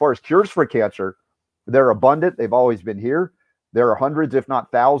 Now, as far as cures for cancer, they're abundant. They've always been here. There are hundreds, if not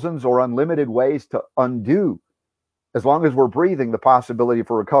thousands, or unlimited ways to undo. As long as we're breathing, the possibility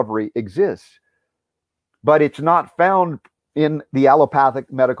for recovery exists. But it's not found in the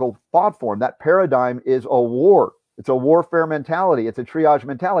allopathic medical thought form. That paradigm is a war. It's a warfare mentality. It's a triage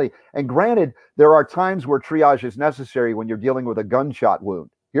mentality. And granted, there are times where triage is necessary when you're dealing with a gunshot wound.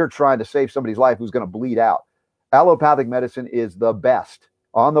 You're trying to save somebody's life who's going to bleed out. Allopathic medicine is the best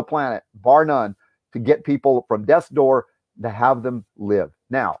on the planet, bar none, to get people from death's door to have them live.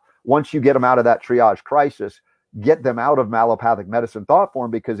 Now, once you get them out of that triage crisis, get them out of allopathic medicine thought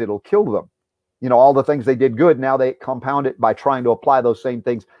form, because it'll kill them. You know, all the things they did good, now they compound it by trying to apply those same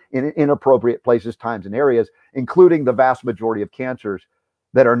things in inappropriate places, times, and areas, including the vast majority of cancers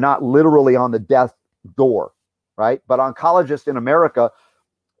that are not literally on the death door, right? But oncologists in America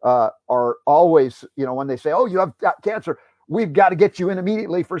are always, you know, when they say, oh, you have cancer, we've got to get you in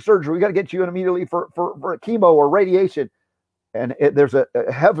immediately for surgery. We got to get you in immediately for chemo or radiation. And there's a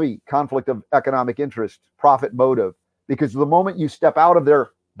heavy conflict of economic interest, profit motive, because the moment you step out of their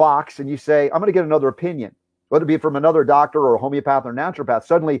box and you say, I'm going to get another opinion, whether it be from another doctor or a homeopath or naturopath,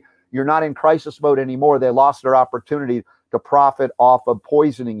 suddenly you're not in crisis mode anymore. They lost their opportunity to profit off of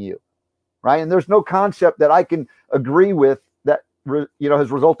poisoning you, right? And there's no concept that I can agree with that, you know,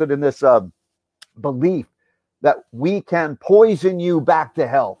 has resulted in this belief that we can poison you back to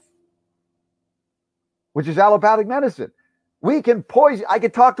health, which is allopathic medicine. We can poison. I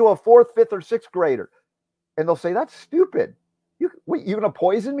could talk to a 4th, 5th, or 6th grader, and they'll say, that's stupid. You're going to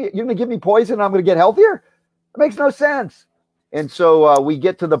poison me? You're going to give me poison and I'm going to get healthier? It makes no sense. And so we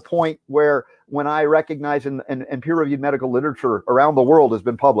get to the point where when I recognize and peer-reviewed medical literature around the world has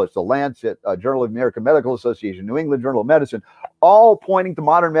been published, the Lancet, Journal of the American Medical Association, New England Journal of Medicine, all pointing to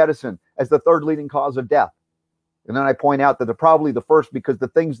modern medicine as the 3rd leading cause of death. And then I point out that they're probably the first because the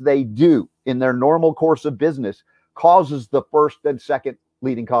things they do in their normal course of business causes the 1st and 2nd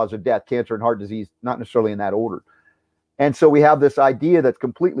leading cause of death, cancer and heart disease, not necessarily in that order. And so we have this idea that's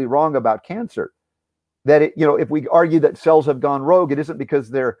completely wrong about cancer, that it, you know, if we argue that cells have gone rogue, it isn't because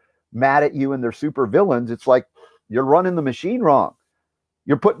they're mad at you and they're super villains. It's like you're running the machine wrong.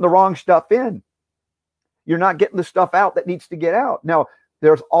 You're putting the wrong stuff in. You're not getting the stuff out that needs to get out. Now,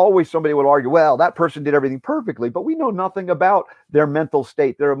 there's always somebody who will argue, well, that person did everything perfectly, but we know nothing about their mental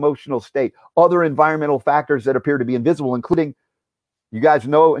state, their emotional state, other environmental factors that appear to be invisible, including, you guys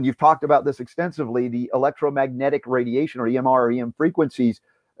know, and you've talked about this extensively, the electromagnetic radiation or EMR or EM frequencies,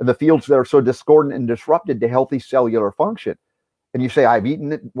 the fields that are so discordant and disrupted to healthy cellular function. And you say, I've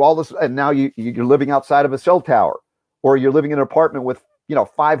eaten it all this, and now you're living outside of a cell tower, or you're living in an apartment with,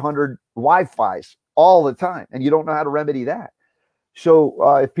 500 Wi-Fis all the time, and you don't know how to remedy that.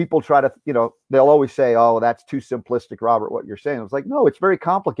 So if people try to, they'll always say, oh, that's too simplistic, Robert, what you're saying. It's like, no, it's very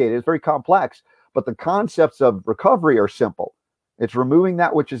complicated. It's very complex, but the concepts of recovery are simple. It's removing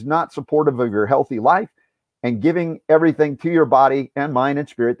that which is not supportive of your healthy life and giving everything to your body and mind and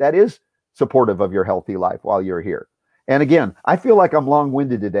spirit that is supportive of your healthy life while you're here. And again, I feel like I'm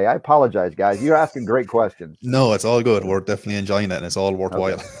long-winded today. I apologize, guys. You're asking great questions. No, it's all good. We're definitely enjoying it, and it's all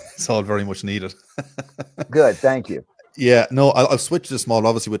worthwhile. Okay. It's all very much needed. Good. Thank you. Yeah, no, I'll switch to small,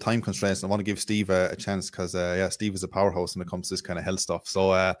 obviously with time constraints. I want to give Steve a chance because, Steve is a powerhouse when it comes to this kind of health stuff.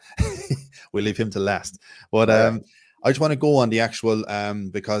 So we'll leave him to last. But I just want to go on the actual,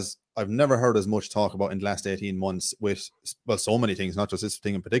 because I've never heard as much talk about in the last 18 months with, well, so many things, not just this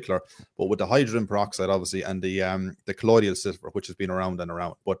thing in particular, but with the hydrogen peroxide, obviously, and the colloidal silver, which has been around and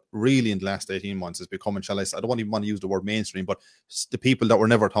around. But really in the last 18 months, it's becoming, shall I say, I don't even want to use the word mainstream, but the people that were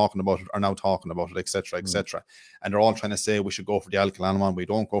never talking about it are now talking about it, etc., etc. And they're all trying to say we should go for the alkyl-aniline, we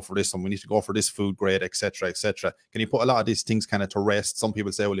don't go for this one, we need to go for this food grade, etc., etc. Can you put a lot of these things kind of to rest? Some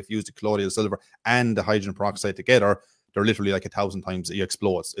people say, well, if you use the colloidal silver and the hydrogen peroxide together, they're literally like 1,000 times it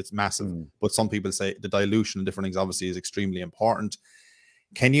explodes. It's massive. But some people say the dilution and different things obviously is extremely important.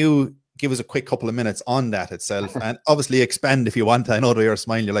 Can you give us a quick couple of minutes on that itself? And obviously expand if you want to. I know that you're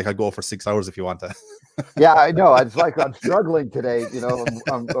smiling. You're like, I'll go for 6 hours if you want to. Yeah, I know. It's like I'm struggling today. You know,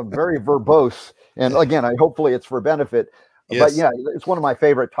 I'm very verbose. And again, hopefully it's for benefit. Yes. But yeah, it's one of my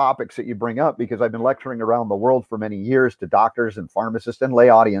favorite topics that you bring up because I've been lecturing around the world for many years to doctors and pharmacists and lay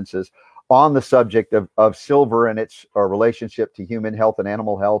audiences on the subject of silver and its relationship to human health and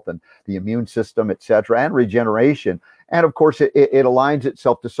animal health and the immune system, et cetera, and regeneration. And of course, it aligns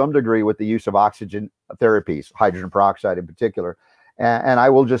itself to some degree with the use of oxygen therapies, hydrogen peroxide in particular. And I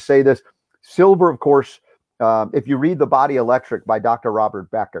will just say this, silver, of course, if you read The Body Electric by Dr. Robert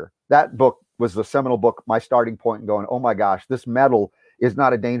Becker, that book was the seminal book, my starting point in going, oh my gosh, this metal is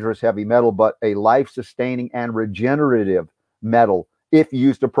not a dangerous heavy metal, but a life-sustaining and regenerative metal if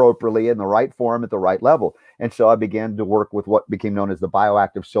used appropriately in the right form at the right level. And so I began to work with what became known as the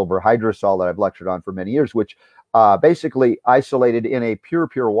bioactive silver hydrosol that I've lectured on for many years, which basically isolated in a pure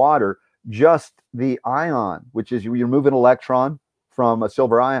water just the ion, which is you remove an electron from a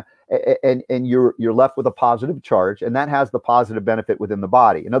silver ion and you're left with a positive charge, and that has the positive benefit within the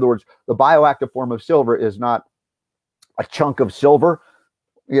body. In other words, the bioactive form of silver is not a chunk of silver,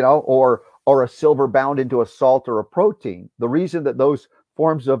 you know, or a silver bound into a salt or a protein. The reason that those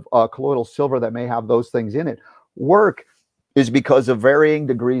forms of colloidal silver that may have those things in it work is because of varying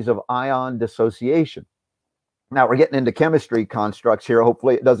degrees of ion dissociation. Now, we're getting into chemistry constructs here.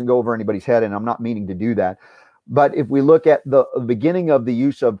 Hopefully it doesn't go over anybody's head, and I'm not meaning to do that. But if we look at the beginning of the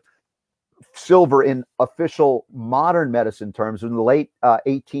use of silver in official modern medicine terms in the late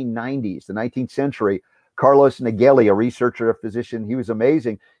 1890s, the 19th century, Carlos Nageli, a researcher, a physician, he was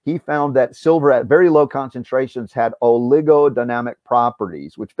amazing. He found that silver at very low concentrations had oligodynamic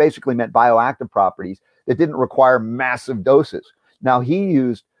properties, which basically meant bioactive properties that didn't require massive doses. Now, he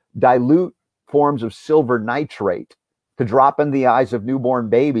used dilute forms of silver nitrate to drop in the eyes of newborn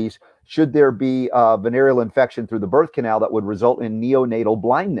babies should there be a venereal infection through the birth canal that would result in neonatal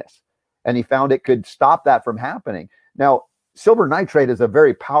blindness. And he found it could stop that from happening. Now, silver nitrate is a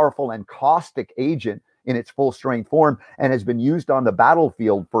very powerful and caustic agent in its full strength form and has been used on the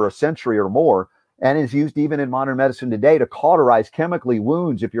battlefield for a century or more and is used even in modern medicine today to cauterize chemically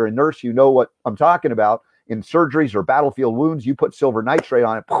wounds. If you're a nurse, you know what I'm talking about. In surgeries or battlefield wounds, you put silver nitrate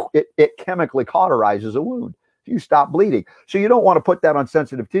on it, it chemically cauterizes a wound. You stop bleeding. So you don't want to put that on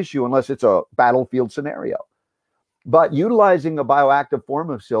sensitive tissue unless it's a battlefield scenario. But utilizing a bioactive form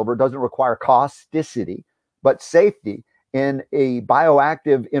of silver doesn't require causticity, but safety in a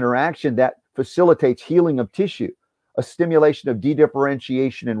bioactive interaction that facilitates healing of tissue, a stimulation of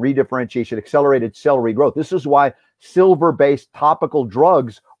dedifferentiation and redifferentiation, accelerated cell regrowth. This is why silver-based topical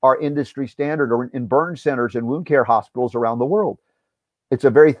drugs are industry standard or in burn centers and wound care hospitals around the world. It's a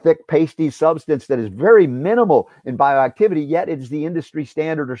very thick, pasty substance that is very minimal in bioactivity, yet it is the industry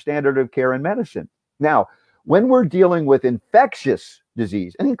standard or standard of care in medicine. Now, when we're dealing with infectious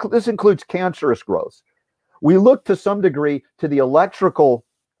disease, and this includes cancerous growth, we look to some degree to the electrical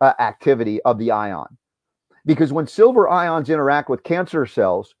activity of the ion. Because when silver ions interact with cancer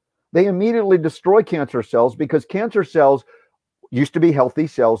cells, they immediately destroy cancer cells because cancer cells used to be healthy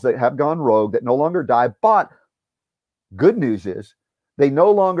cells that have gone rogue, that no longer die. But good news is they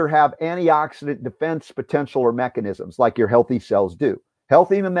no longer have antioxidant defense potential or mechanisms like your healthy cells do.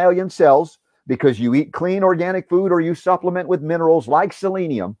 Healthy mammalian cells, because you eat clean organic food or you supplement with minerals like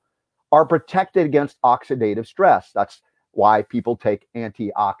selenium, are protected against oxidative stress. That's why people take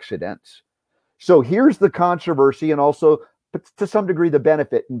antioxidants. So here's the controversy and also to some degree the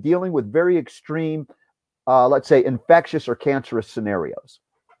benefit in dealing with very extreme, let's say infectious or cancerous scenarios.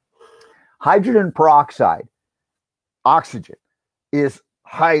 Hydrogen peroxide, oxygen, is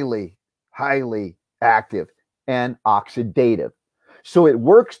highly active and oxidative. So it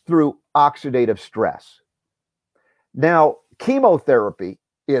works through oxidative stress. Now, chemotherapy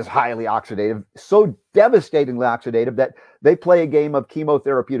is highly oxidative, so devastatingly oxidative that they play a game of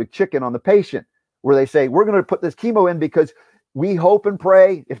chemotherapeutic chicken on the patient, where they say, we're going to put this chemo in because we hope and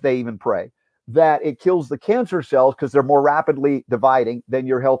pray, if they even pray, that it kills the cancer cells because they're more rapidly dividing than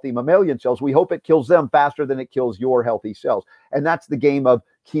your healthy mammalian cells. We hope it kills them faster than it kills your healthy cells. And that's the game of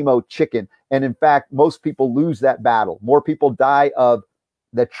chemo chicken. And in fact, most people lose that battle. More people die of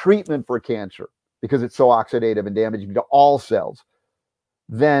the treatment for cancer because it's so oxidative and damaging to all cells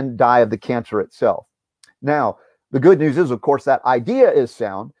than die of the cancer itself. Now, the good news is, of course, that idea is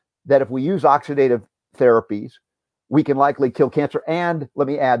sound, that if we use oxidative therapies, we can likely kill cancer. And let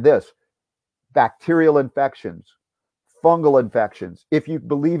me add this: bacterial infections, fungal infections, if you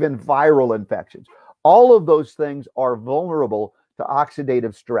believe in viral infections, all of those things are vulnerable to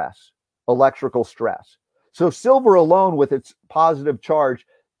oxidative stress, electrical stress. So silver alone with its positive charge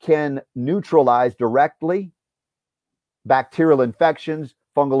can neutralize directly bacterial infections,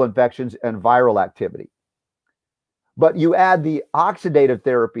 fungal infections, and viral activity. But you add the oxidative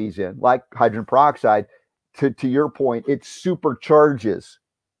therapies in, like hydrogen peroxide, to your point, it supercharges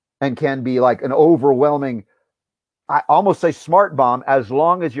and can be like an overwhelming, I almost say smart bomb, as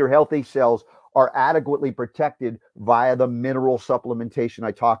long as your healthy cells are adequately protected via the mineral supplementation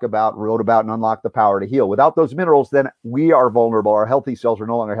I wrote about, and Unlock the Power to Heal. Without those minerals, then we are vulnerable. Our healthy cells are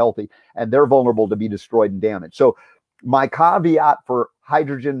no longer healthy, and they're vulnerable to be destroyed and damaged. So my caveat for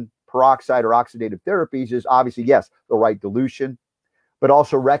hydrogen peroxide or oxidative therapies is obviously, yes, the right dilution, but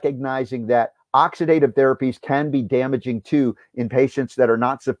also recognizing that oxidative therapies can be damaging too in patients that are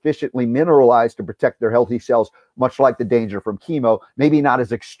not sufficiently mineralized to protect their healthy cells, much like the danger from chemo. Maybe not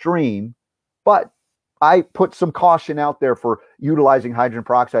as extreme, but I put some caution out there for utilizing hydrogen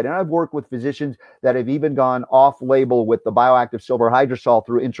peroxide. And I've worked with physicians that have even gone off-label with the bioactive silver hydrosol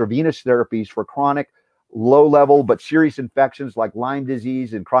through intravenous therapies for chronic, low-level but serious infections like Lyme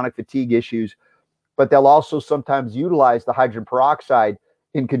disease and chronic fatigue issues. But they'll also sometimes utilize the hydrogen peroxide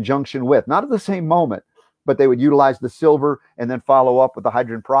in conjunction with, not at the same moment, but they would utilize the silver and then follow up with the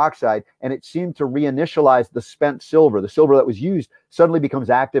hydrogen peroxide. And it seemed to reinitialize the spent silver. The silver that was used suddenly becomes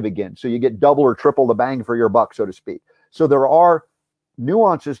active again. So you get double or triple the bang for your buck, so to speak. So there are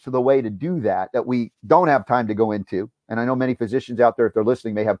nuances to the way to do that we don't have time to go into. And I know many physicians out there, if they're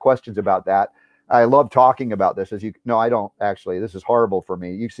listening, may have questions about that. I love talking about this. As you know, I don't actually. This is horrible for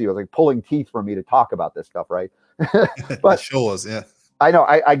me. You see, it was like pulling teeth for me to talk about this stuff, right? But sure is, yeah. I know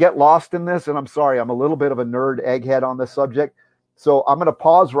I get lost in this, and I'm sorry. I'm a little bit of a nerd egghead on this subject. So I'm going to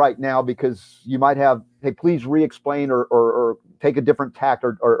pause right now because you might have, hey, please re-explain or take a different tact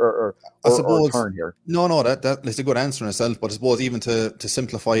or turn here. No, that's a good answer in itself. But I suppose even to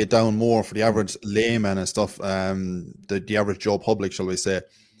simplify it down more for the average layman and stuff, the average Joe public, shall we say,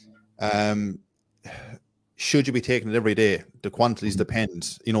 should you be taking it every day? The quantities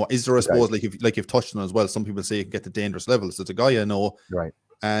depend. Is there, I suppose, like you've touched on as well, some people say you can get to dangerous levels. There's a guy I know, right,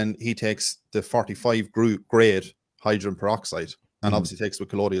 and he takes the 45 grade hydrogen peroxide and obviously takes with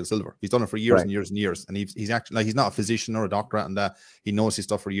colloidal silver. He's done it for years and years and years. And he's actually, like, he's not a physician or a doctor and that. He knows his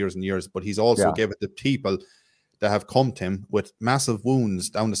stuff for years and years, but he's also gave it to people that have come to him with massive wounds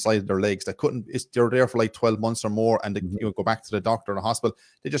down the side of their legs that they're there for like 12 months or more, and they go back to the doctor or the hospital.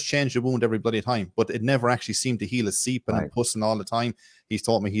 They just change the wound every bloody time, but it never actually seemed to heal. It's seeping and pussing all the time. He's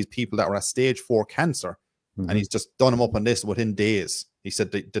told me he's people that were at stage 4 cancer, and he's just done them up on this within days. He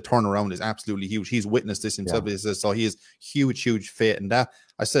said the turnaround is absolutely huge. He's witnessed this himself. He says, so he has huge faith in that.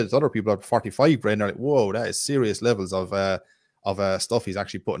 I said to other people at 45 grand, they're like, whoa, that is serious levels of stuff he's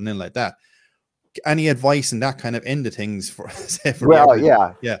actually putting in like that. Any advice in that kind of end of things for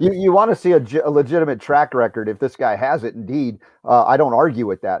you want to see a legitimate track record. If this guy has it, indeed, I don't argue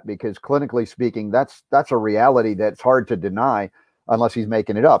with that, because clinically speaking, that's a reality that's hard to deny unless he's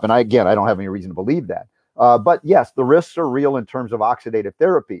making it up. And I don't have any reason to believe that. But yes, the risks are real in terms of oxidative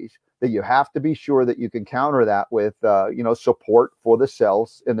therapies, that you have to be sure that you can counter that with support for the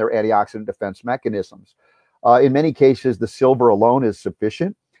cells and their antioxidant defense mechanisms. In many cases, the silver alone is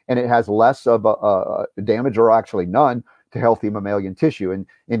sufficient, and it has less of a damage, or actually none, to healthy mammalian tissue. And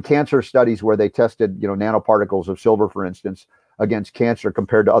in cancer studies where they tested, nanoparticles of silver, for instance, against cancer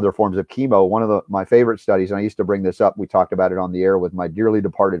compared to other forms of chemo, one of my favorite studies, and I used to bring this up, we talked about it on the air with my dearly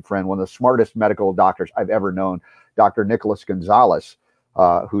departed friend, one of the smartest medical doctors I've ever known, Dr. Nicholas Gonzalez,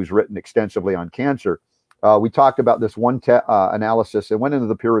 who's written extensively on cancer. We talked about this one analysis and went into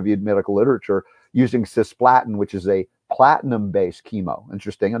the peer-reviewed medical literature using cisplatin, which is a platinum-based chemo.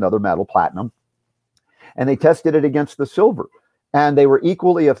 Interesting, another metal, platinum. And they tested it against the silver. And they were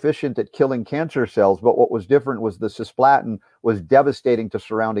equally efficient at killing cancer cells, but what was different was the cisplatin was devastating to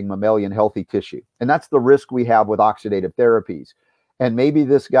surrounding mammalian healthy tissue. And that's the risk we have with oxidative therapies. And maybe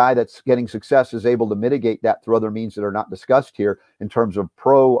this guy that's getting success is able to mitigate that through other means that are not discussed here in terms of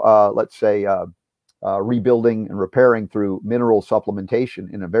rebuilding and repairing through mineral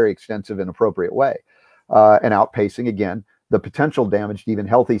supplementation in a very extensive and appropriate way, and outpacing, again, the potential damage to even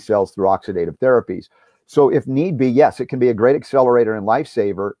healthy cells through oxidative therapies. So if need be, yes, it can be a great accelerator and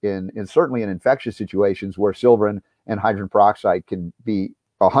lifesaver in certainly in infectious situations where silver and hydrogen peroxide can be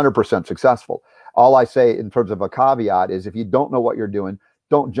 100% successful. All I say in terms of a caveat is if you don't know what you're doing,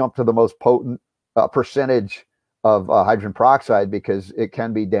 don't jump to the most potent percentage of hydrogen peroxide, because it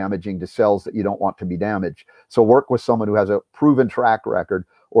can be damaging to cells that you don't want to be damaged. So work with someone who has a proven track record,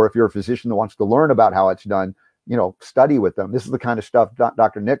 or if you're a physician that wants to learn about how it's done, study with them. This is the kind of stuff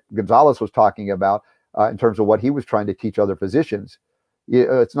Dr. Nick Gonzalez was talking about in terms of what he was trying to teach other physicians.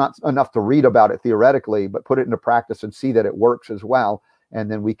 It's not enough to read about it theoretically, but put it into practice and see that it works as well. And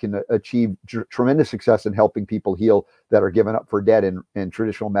then we can achieve tremendous success in helping people heal that are given up for dead in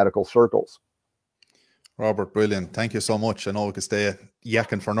traditional medical circles. Robert, brilliant. Thank you so much. I know we could stay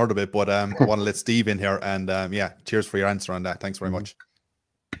yakking for another bit, but I want to let Steve in here. And cheers for your answer on that. Thanks very much.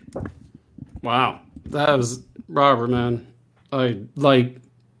 Wow. That was Robert, man.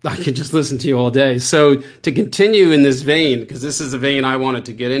 I could just listen to you all day. So to continue in this vein, because this is a vein I wanted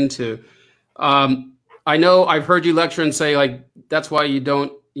to get into, I know I've heard you lecture and say, that's why you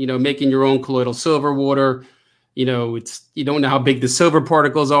don't, making your own colloidal silver water, you don't know how big the silver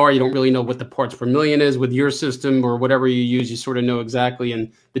particles are. You don't really know what the parts per million is with your system or whatever you use. You sort of know exactly,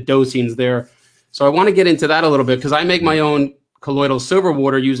 and the dosing's there. So I want to get into that a little bit, because I make my own colloidal silver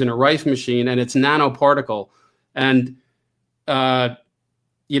water using a rice machine, and it's nanoparticle. And,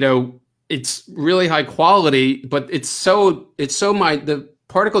 it's really high quality, but the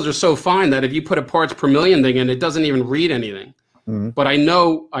particles are so fine that if you put a parts per million thing in, it doesn't even read anything. Mm-hmm. But I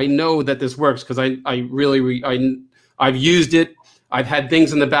know that this works, because I've used it. I've had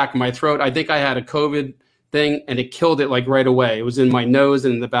things in the back of my throat. I think I had a COVID thing, and it killed it right away. It was in my nose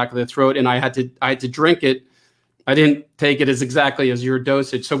and in the back of the throat, and I had to drink it. I didn't take it as exactly as your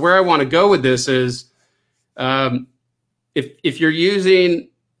dosage. So where I want to go with this is, if you're using,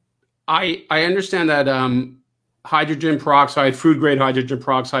 I understand that hydrogen peroxide, food grade hydrogen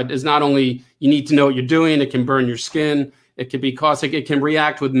peroxide, is not only, you need to know what you're doing, it can burn your skin, it can be caustic, it can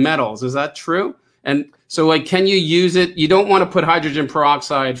react with metals. Is that true? And so can you use it? You don't want to put hydrogen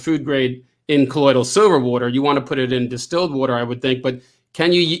peroxide, food grade, in colloidal silver water. You want to put it in distilled water, I would think. But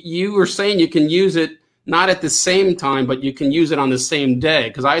you were saying you can use it not at the same time, but you can use it on the same day.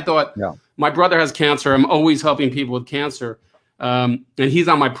 Because I thought, my brother has cancer. I'm always helping people with cancer. And he's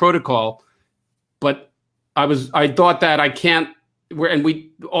on my protocol. But I thought that I can't,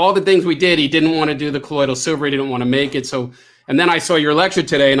 all the things we did, he didn't want to do the colloidal silver. He didn't want to make it. So, and then I saw your lecture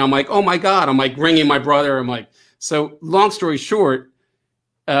today, and I'm like, oh my God, I'm ringing my brother. I'm like, so long story short,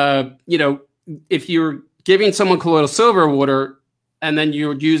 if you're giving someone colloidal silver water, and then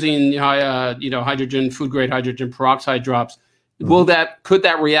you're using, food grade hydrogen peroxide drops, could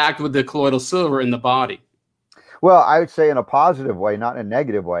that react with the colloidal silver in the body? Well, I would say in a positive way, not in a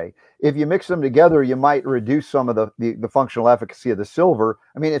negative way. If you mix them together, you might reduce some of the functional efficacy of the silver.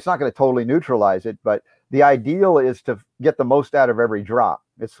 I mean, it's not going to totally neutralize it, but the ideal is to get the most out of every drop.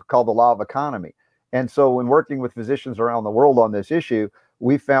 It's called the law of economy. And so when working with physicians around the world on this issue,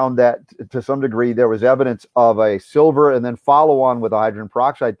 we found that to some degree there was evidence of a silver and then follow on with a hydrogen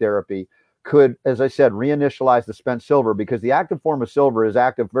peroxide therapy could, as I said, reinitialize the spent silver, because the active form of silver is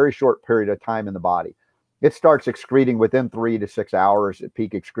active very short period of time in the body. It starts excreting within 3 to 6 hours.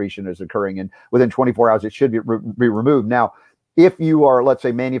 Peak excretion is occurring, and within 24 hours, it should be removed. Now, if you are, let's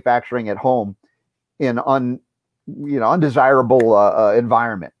say, manufacturing at home in undesirable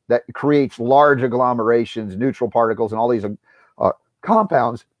environment that creates large agglomerations, neutral particles, and all these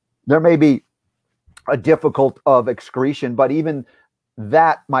compounds, there may be a difficult of excretion, but even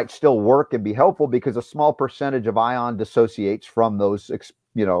that might still work and be helpful, because a small percentage of ion dissociates from those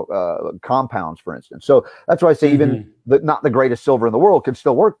compounds, for instance. So that's why I say even not the greatest silver in the world can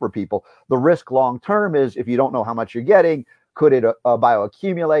still work for people. The risk long term is, if you don't know how much you're getting, could it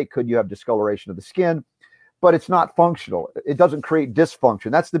bioaccumulate? Could you have discoloration of the skin? But it's not functional. It doesn't create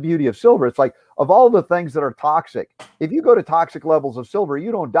dysfunction. That's the beauty of silver. It's like, of all the things that are toxic, if you go to toxic levels of silver,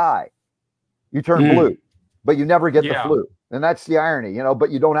 you don't die. You turn blue, but you never get the flu. And that's the irony, but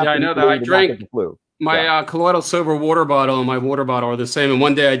you don't have to. I know that. I drank the flu. My colloidal silver water bottle and my water bottle are the same. And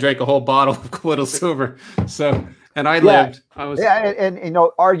one day I drank a whole bottle of colloidal silver. So, and I lived. And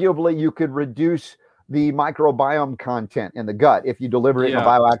arguably you could reduce the microbiome content in the gut if you deliver it in a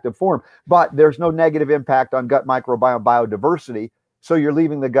bioactive form. But there's no negative impact on gut microbiome biodiversity. So you're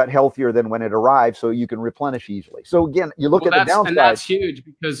leaving the gut healthier than when it arrived, so you can replenish easily. So again, you look at the downside. And that's huge,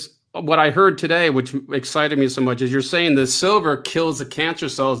 because what I heard today, which excited me so much, is you're saying the silver kills the cancer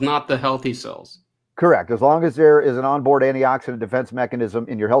cells, not the healthy cells. Correct. As long as there is an onboard antioxidant defense mechanism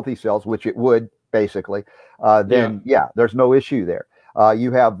in your healthy cells, which it would basically, then there's no issue there.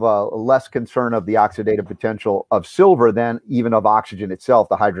 You have less concern of the oxidative potential of silver than even of oxygen itself,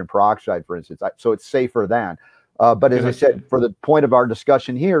 the hydrogen peroxide, for instance. So it's safer than. But as I said, for the point of our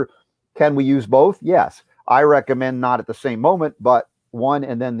discussion here, can we use both? Yes. I recommend not at the same moment, but one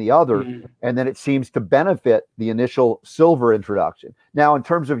and then the other. And then it seems to benefit the initial silver introduction. Now, in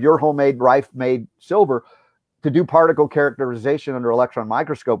terms of your homemade, Rife-made silver, to do particle characterization under electron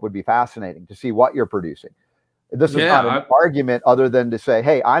microscope would be fascinating to see what you're producing. This is not an argument other than to say,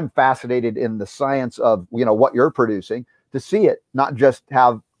 hey, I'm fascinated in the science of, what you're producing, to see it, not just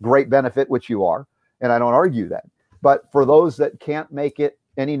have great benefit, which you are. And I don't argue that. But for those that can't make it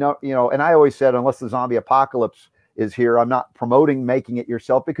and I always said, unless the zombie apocalypse is here, I'm not promoting making it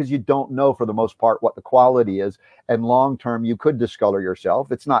yourself, because you don't know for the most part what the quality is. And long term, you could discolor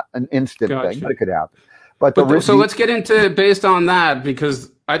yourself. It's not an instant thing, but it could happen. So let's get into, based on that,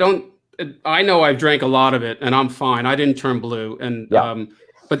 because I know I've drank a lot of it and I'm fine. I didn't turn blue, and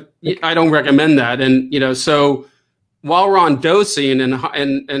but I don't recommend that. And so while we're on dosing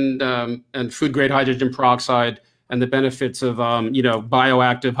and food grade hydrogen peroxide and the benefits of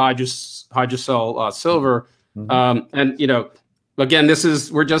bioactive hydrosol silver, again,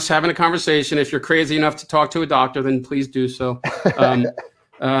 we're just having a conversation. If you're crazy enough to talk to a doctor, then please do so.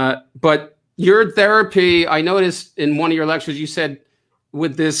 But your therapy, I noticed in one of your lectures, you said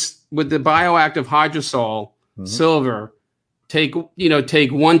with the bioactive hydrosol silver, take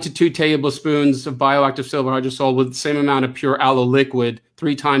 1 to 2 tablespoons of bioactive silver hydrosol with the same amount of pure aloe liquid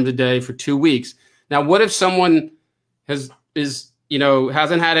 3 times a day for 2 weeks. Now, what if someone hasn't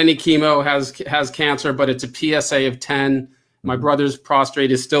had any chemo, has cancer, but it's a PSA of 10? My brother's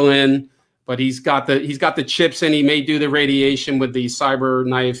prostate is still in, but he's got the chips in. He may do the radiation with the cyber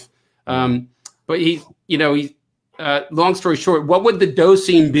knife. But long story short, what would the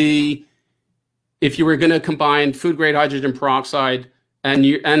dosing be if you were going to combine food grade hydrogen peroxide and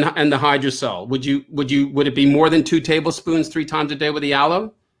the hydrosol? Would it be more than 2 tablespoons 3 times a day with the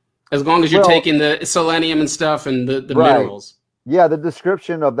aloe? As long as you're taking the selenium and stuff and the minerals. Yeah, the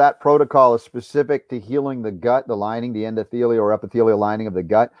description of that protocol is specific to healing the gut, the lining, the endothelial or epithelial lining of the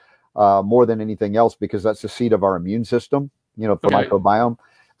gut, more than anything else, because that's the seat of our immune system, for microbiome.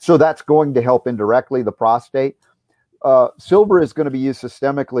 So that's going to help indirectly the prostate. Silver is going to be used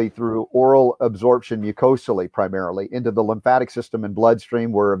systemically through oral absorption mucosally, primarily into the lymphatic system and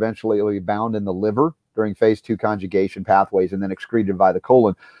bloodstream, where eventually it will be bound in the liver during phase 2 conjugation pathways and then excreted by the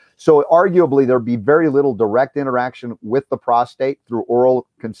colon. So arguably, there'd be very little direct interaction with the prostate through oral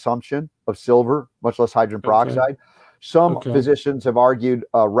consumption of silver, much less hydrogen peroxide. Some physicians have argued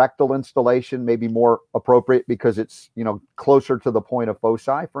rectal installation may be more appropriate because it's closer to the point of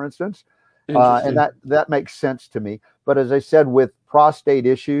foci, for instance, and that makes sense to me. But as I said, with prostate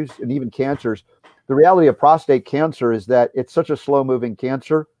issues and even cancers, the reality of prostate cancer is that it's such a slow-moving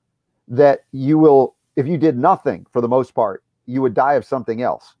cancer that you will, if you did nothing for the most part, you would die of something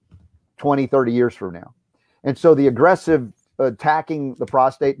else 20, 30 years from now. And so the aggressive attacking the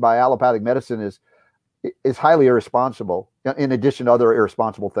prostate by allopathic medicine is highly irresponsible, in addition to other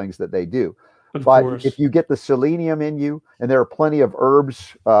irresponsible things that they do. But if you get the selenium in you, and there are plenty of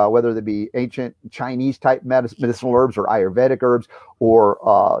herbs, whether they be ancient Chinese type medicinal herbs or Ayurvedic herbs, or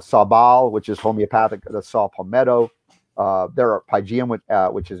sabal, which is homeopathic, the saw palmetto. There are pygeum,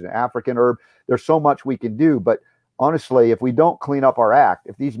 which is an African herb. There's so much we can do. But honestly, if we don't clean up our act,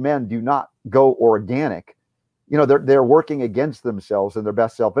 if these men do not go organic, they're working against themselves and their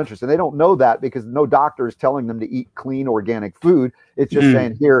best self-interest. And they don't know that because no doctor is telling them to eat clean organic food. It's just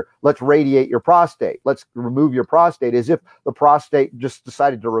saying, here, let's radiate your prostate. Let's remove your prostate, as if the prostate just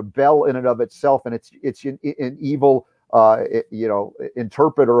decided to rebel in and of itself. And it's an evil,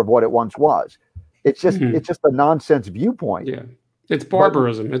 interpreter of what it once was. It's just a nonsense viewpoint. Yeah. It's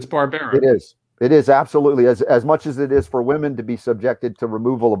barbarism. It's barbaric. It is. It is absolutely, as much as it is for women to be subjected to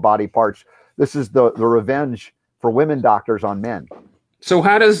removal of body parts. This is the revenge for women doctors on men. So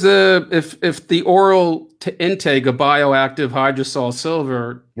how does if the oral intake of bioactive hydrosol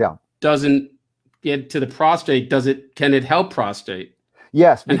silver doesn't get to the prostate, can it help prostate?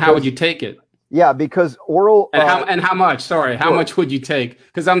 Yes. And how would you take it? Yeah, because oral and how much? Sorry, how much would you take?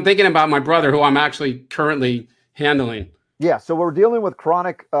 Because I'm thinking about my brother, who I'm actually currently handling. Yeah, so we're dealing with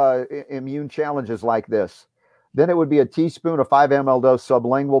chronic immune challenges like this. Then it would be a teaspoon of 5 ml dose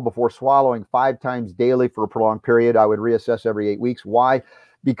sublingual before swallowing 5 times daily for a prolonged period. I would reassess every 8 weeks. Why?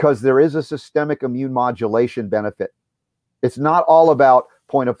 Because there is a systemic immune modulation benefit. It's not all about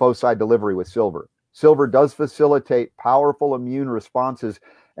point of foci delivery with silver. Silver does facilitate powerful immune responses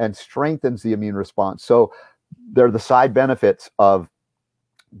and strengthens the immune response. So they're the side benefits of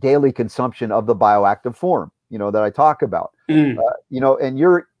daily consumption of the bioactive form, that I talk about. And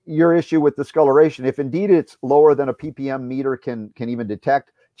your issue with discoloration, if indeed it's lower than a ppm meter can even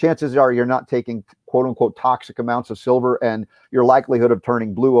detect, chances are you're not taking quote unquote toxic amounts of silver, and your likelihood of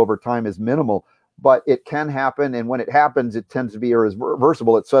turning blue over time is minimal. But it can happen, and when it happens, it tends to be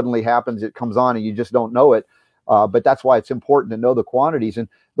irreversible. It suddenly happens, it comes on, and you just don't know it. But that's why it's important to know the quantities, and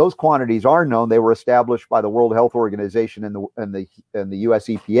those quantities are known. They were established by the World Health Organization and the US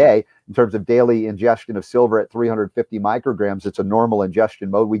EPA in terms of daily ingestion of silver at 350 micrograms. It's a normal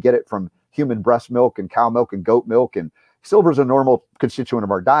ingestion mode. We get it from human breast milk and cow milk and goat milk, and silver is a normal constituent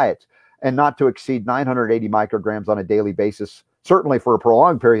of our diets, and not to exceed 980 micrograms on a daily basis, certainly for a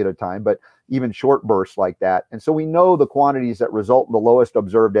prolonged period of time, but even short bursts like that. And so we know the quantities that result in the lowest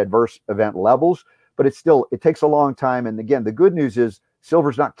observed adverse event levels, but it takes a long time. And again, the good news is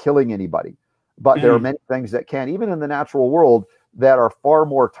silver's not killing anybody, but there are many things that can, even in the natural world, that are far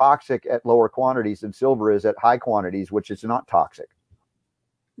more toxic at lower quantities than silver is at high quantities, which is not toxic.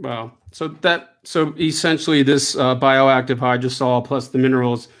 Wow. So essentially this bioactive hydrosol plus the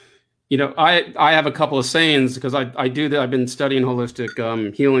minerals, I have a couple of sayings because I do that. I've been studying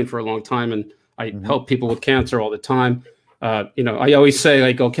holistic healing for a long time, and I help people with cancer all the time. I always say,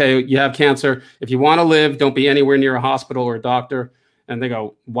 like, okay, you have cancer. If you want to live, don't be anywhere near a hospital or a doctor. And they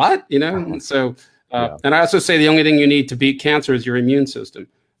go, what? And so, and I also say the only thing you need to beat cancer is your immune system.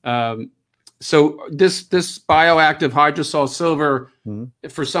 So this bioactive hydrosol silver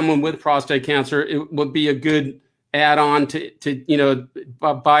for someone with prostate cancer, it would be a good add-on to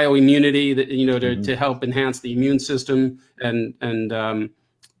bioimmunity that to help enhance the immune system, and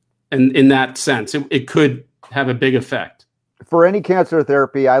in that sense, it could have a big effect. For any cancer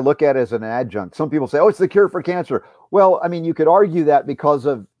therapy, I look at it as an adjunct. Some people say, oh, it's the cure for cancer. Well, I mean, you could argue that because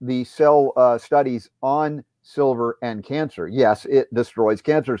of the cell studies on silver and cancer. Yes, it destroys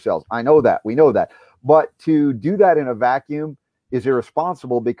cancer cells. I know that. We know that. But to do that in a vacuum is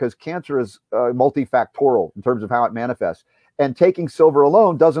irresponsible, because cancer is multifactorial in terms of how it manifests. And taking silver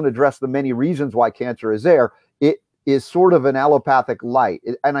alone doesn't address the many reasons why cancer is there. It is sort of an allopathic light.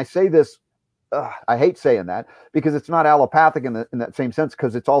 And I say this, I hate saying that, because it's not allopathic in that same sense,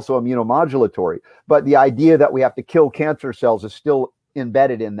 because it's also immunomodulatory. But the idea that we have to kill cancer cells is still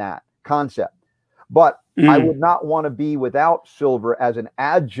embedded in that concept. But I would not want to be without silver as an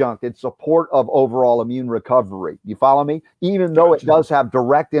adjunct in support of overall immune recovery. You follow me? Even though it does have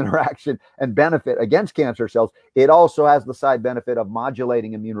direct interaction and benefit against cancer cells, it also has the side benefit of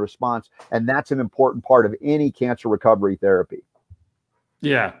modulating immune response. And that's an important part of any cancer recovery therapy.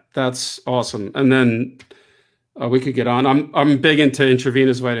 Yeah, that's awesome. And then we could get on. I'm big into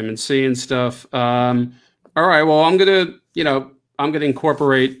intravenous vitamin C and stuff. All right. Well, I'm gonna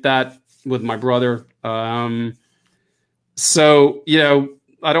incorporate that with my brother. So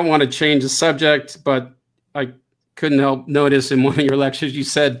I don't want to change the subject, but I couldn't help notice in one of your lectures you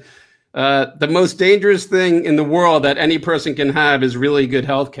said the most dangerous thing in the world that any person can have is really good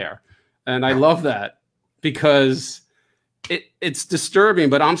healthcare, and I love that, because it's disturbing,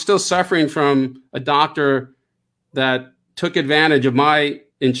 but I'm still suffering from a doctor that took advantage of my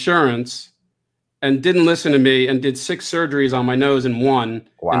insurance and didn't listen to me and did 6 surgeries on my nose in one.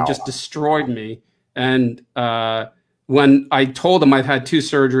 Wow. And just destroyed me. And when I told him I've had 2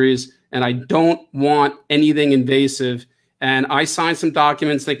 surgeries and I don't want anything invasive, and I signed some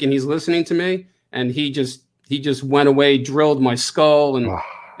documents thinking he's listening to me, and he just went away, drilled my skull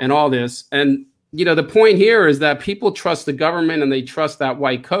and all this. And the point here is that people trust the government and they trust that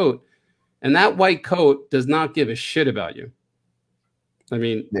white coat, and that white coat does not give a shit about you. I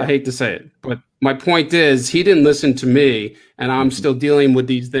mean, I hate to say it, but my point is he didn't listen to me, and I'm still dealing with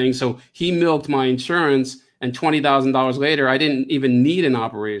these things. So he milked my insurance, and $20,000 later, I didn't even need an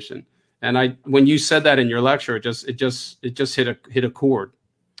operation. And when you said that in your lecture, it just hit a chord.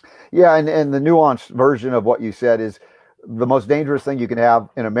 Yeah, and the nuanced version of what you said is the most dangerous thing you can have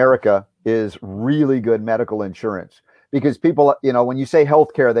in America is really good medical insurance, because people, when you say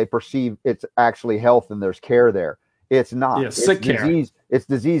healthcare, they perceive it's actually health and there's care there. It's not. Yeah, sick care. It's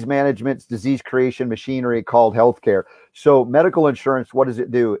disease management, it's disease creation machinery called healthcare. So medical insurance, what does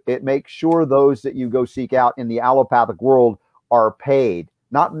it do? It makes sure those that you go seek out in the allopathic world are paid,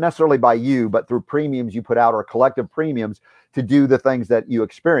 not necessarily by you, but through premiums you put out or collective premiums to do the things that you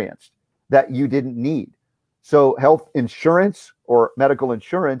experienced that you didn't need. So health insurance or medical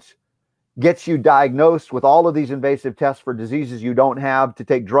insurance gets you diagnosed with all of these invasive tests for diseases you don't have, to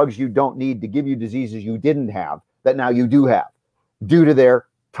take drugs you don't need, to give you diseases you didn't have that now you do have, due to their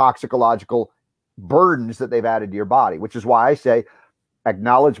toxicological burdens that they've added to your body, which is why I say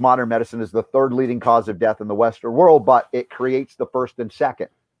acknowledged modern medicine is the third leading cause of death in the Western world, but it creates the first and second.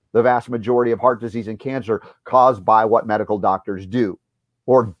 The vast majority of heart disease and cancer caused by what medical doctors do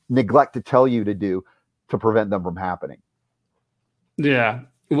or neglect to tell you to do to prevent them from happening. Yeah.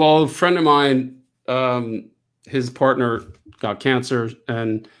 Well, a friend of mine, his partner got cancer,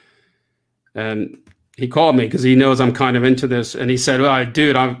 and he called me because he knows I'm kind of into this. And he said, well,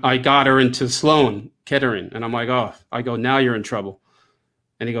 dude, I got her into Sloan Kettering. And I'm like, oh, I go, now you're in trouble.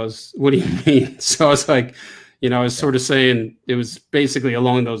 And he goes, what do you mean? So I was like, I was sort of saying it was basically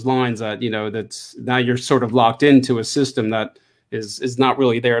along those lines that, that's now you're sort of locked into a system that is not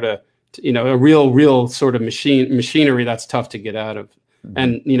really there to a real sort of machinery that's tough to get out of. Mm-hmm.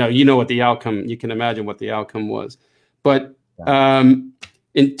 And, what the outcome, you can imagine what the outcome was. But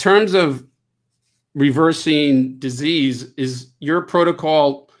in terms of reversing disease, is your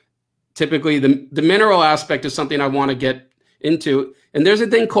protocol typically the mineral aspect is something I want to get into. And there's a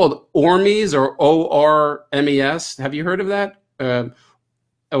thing called ORMES or ORMES. Have you heard of that?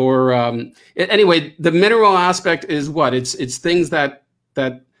 Anyway, the mineral aspect is what? It's things that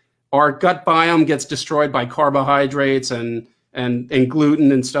our gut biome gets destroyed by carbohydrates and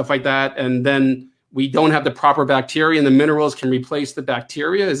gluten and stuff like that. And then we don't have the proper bacteria, and the minerals can replace the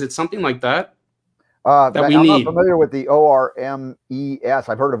bacteria. Is it something like that? I'm not familiar with the ORMES.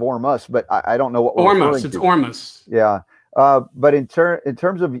 I've heard of ORMUS, but I don't know what ORMUS. It's ORMUS. Yeah. But in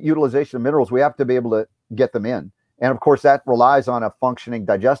terms of utilization of minerals, we have to be able to get them in. And of course, that relies on a functioning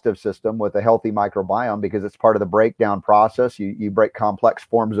digestive system with a healthy microbiome, because it's part of the breakdown process. You break complex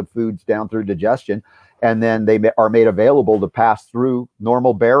forms of foods down through digestion, and then they are made available to pass through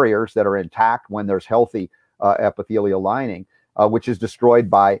normal barriers that are intact when there's healthy epithelial lining, which is destroyed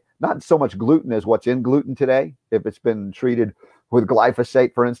by not so much gluten as what's in gluten today, if it's been treated with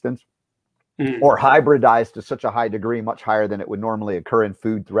glyphosate, for instance, or hybridized to such a high degree, much higher than it would normally occur in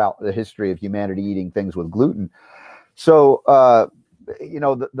food throughout the history of humanity eating things with gluten. So,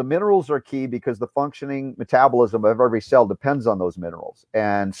 the minerals are key because the functioning metabolism of every cell depends on those minerals.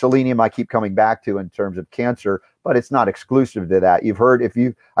 And selenium, I keep coming back to in terms of cancer, but it's not exclusive to that. You've heard,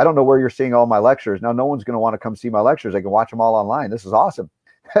 I don't know where you're seeing all my lectures. Now, no one's going to want to come see my lectures. They can watch them all online. This is awesome.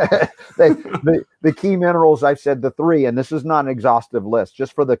 The key minerals, I've said the three, and this is not an exhaustive list,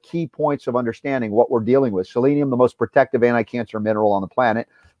 just for the key points of understanding what we're dealing with. Selenium, the most protective anti-cancer mineral on the planet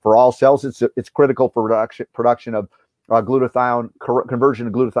for all cells. It's critical for production of glutathione, conversion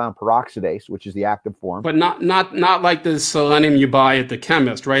of glutathione peroxidase, which is the active form. But not like the selenium you buy at the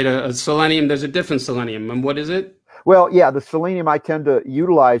chemist, right? A selenium, there's a different selenium. And what is it? Well, yeah, the selenium I tend to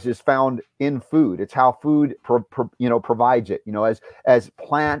utilize is found in food. It's how food provides it. As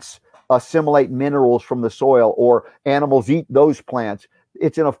plants assimilate minerals from the soil or animals eat those plants,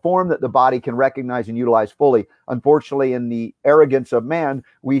 it's in a form that the body can recognize and utilize fully. Unfortunately, in the arrogance of man,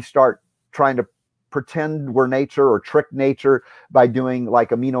 we start trying to pretend we're nature or trick nature by doing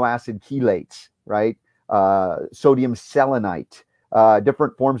like amino acid chelates, right? Sodium selenite.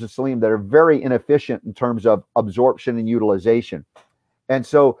 Different forms of selenium that are very inefficient in terms of absorption and utilization. And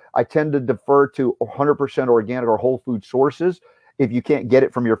so I tend to defer to 100% organic or whole food sources. If you can't get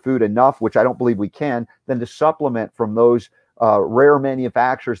it from your food enough, which I don't believe we can, then to supplement from those rare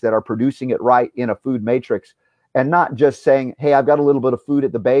manufacturers that are producing it right in a food matrix, and not just saying, hey, I've got a little bit of food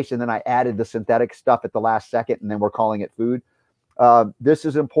at the base and then I added the synthetic stuff at the last second and then we're calling it food. This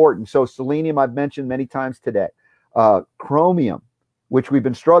is important. So selenium, I've mentioned many times today. Chromium, which we've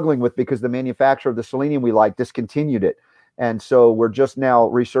been struggling with because the manufacturer of the selenium we like discontinued it. And so we're just now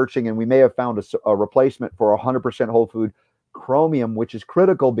researching, and we may have found a replacement for 100% whole food chromium, which is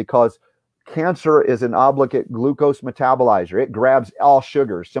critical because cancer is an obligate glucose metabolizer. It grabs all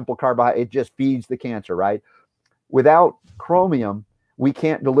sugars, simple carbohydrate. It just feeds the cancer, right? Without chromium, we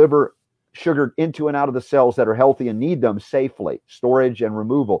can't deliver sugar into and out of the cells that are healthy and need them safely, storage and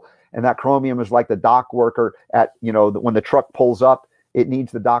removal. And that chromium is like the dock worker at, when the truck pulls up, it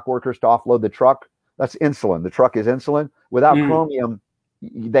needs the dock workers to offload the truck. That's insulin. The truck is insulin. Without chromium,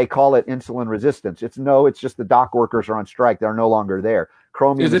 they call it insulin resistance. It's just the dock workers are on strike. They're no longer there.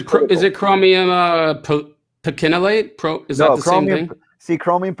 Chromium is it chromium picolinate? Is that the same thing? See,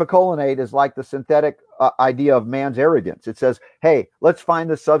 chromium picolinate is like the synthetic idea of man's arrogance. It says, hey, let's find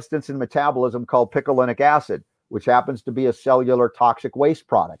the substance in metabolism called picolinic acid, which happens to be a cellular toxic waste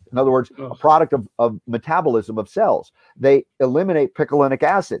product. In other words, a product of metabolism of cells. They eliminate picolinic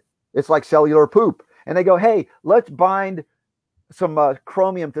acid. It's like cellular poop. And they go, hey, let's bind some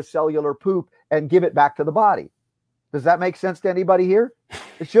chromium to cellular poop and give it back to the body. Does that make sense to anybody here?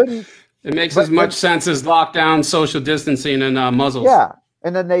 It shouldn't. It makes as much sense as lockdown, social distancing, and muzzles. Yeah.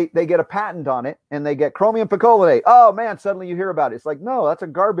 And then they get a patent on it, and they get chromium picolinate. Oh man, suddenly you hear about it. It's like, no, that's a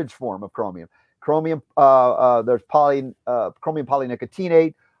garbage form of chromium. Chromium, there's chromium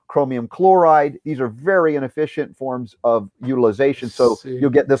polynicotinate, chromium chloride. These are very inefficient forms of utilization, so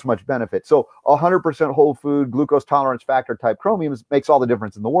you'll get this much benefit. So 100% whole food, glucose tolerance factor type chromium makes all the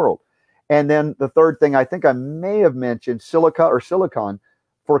difference in the world. And then the third thing, I think I may have mentioned silica or silicon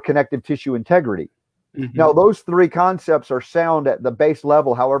for connective tissue integrity. Mm-hmm. Now, those three concepts are sound at the base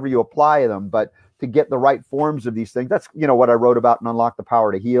level, however you apply them, but to get the right forms of these things, that's, what I wrote about in Unlock the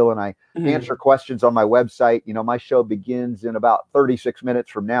Power to Heal. And I answer questions on my website. My show begins in about 36 minutes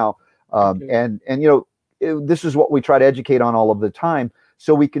from now. And this is what we try to educate on all of the time,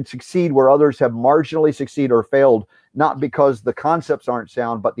 so we can succeed where others have marginally succeeded or failed, not because the concepts aren't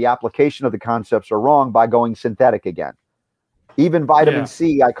sound, but the application of the concepts are wrong by going synthetic again. Even vitamin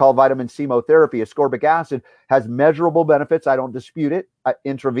C, I call vitamin C chemotherapy. Ascorbic acid has measurable benefits. I don't dispute it.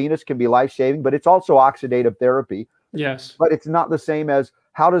 Intravenous can be life-saving, but it's also oxidative therapy. Yes. But it's not the same as,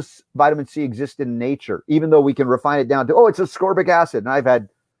 how does vitamin C exist in nature? Even though we can refine it down to, it's ascorbic acid. And I've had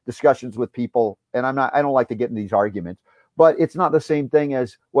discussions with people, and I don't like to get in these arguments, but it's not the same thing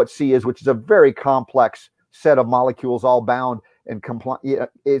as what C is, which is a very complex set of molecules all bound and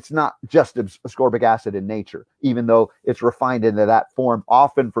it's not just ascorbic acid in nature, even though it's refined into that form,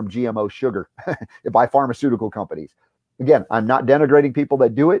 often from GMO sugar by pharmaceutical companies. Again, I'm not denigrating people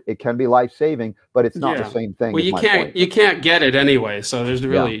that do it. It can be life-saving, but it's not the same thing. Well, you can't get it anyway, so there's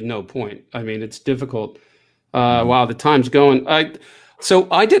really no point. I mean, it's difficult. Wow, the time's going. So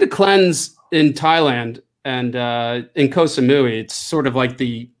I did a cleanse in Thailand and in Koh Samui. It's sort of like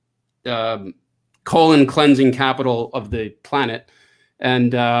the colon cleansing capital of the planet,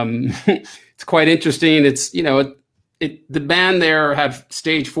 and it's quite interesting. It's the man there had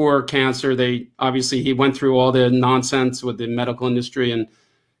stage 4 cancer. He went through all the nonsense with the medical industry, and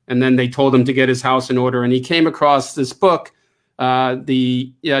then they told him to get his house in order, and he came across this book,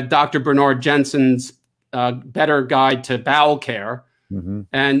 Dr. Bernard Jensen's Better Guide to Bowel Care. Mm-hmm.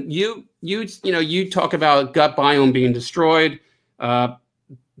 And you talk about gut biome being destroyed,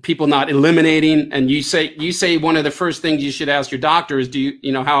 people not eliminating, and you say one of the first things you should ask your doctor is,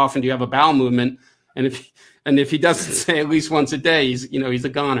 how often do you have a bowel movement? And if he doesn't say at least once a day, he's a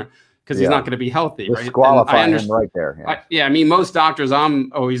goner, because he's not going to be healthy. Right? Disqualify him right there. I mean, most doctors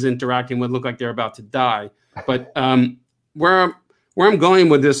I'm always interacting with look like they're about to die. But where I'm going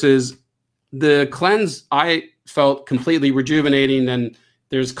with this is the cleanse I felt completely rejuvenating, and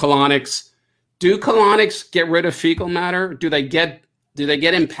there's colonics. Do colonics get rid of fecal matter? Do they get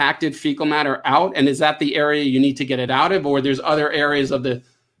impacted fecal matter out? And is that the area you need to get it out of, or there's other areas of the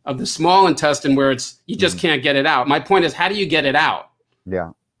small intestine where you just can't get it out? My point is, how do you get it out? Yeah.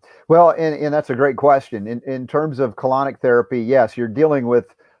 Well, and that's a great question. In terms of colonic therapy, yes, you're dealing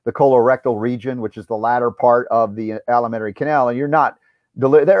with the colorectal region, which is the latter part of the alimentary canal, and you're not.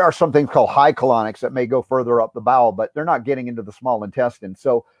 There are some things called high colonics that may go further up the bowel, but they're not getting into the small intestine.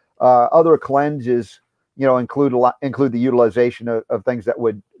 So other cleanses, include the utilization of things that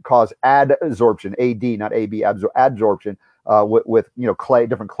would cause adsorption, AD, not AB, adsorption, with clay,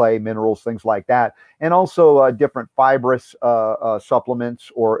 different clay minerals, things like that, and also different fibrous supplements,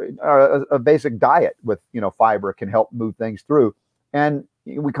 or a basic diet with fiber can help move things through. And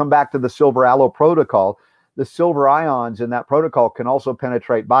we come back to the silver aloe protocol. The silver ions in that protocol can also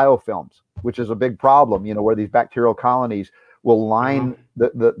penetrate biofilms, which is a big problem. Where these bacterial colonies will line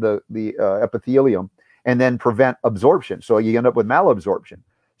the epithelium and then prevent absorption. So you end up with malabsorption.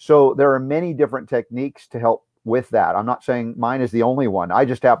 So there are many different techniques to help with that. I'm not saying mine is the only one. I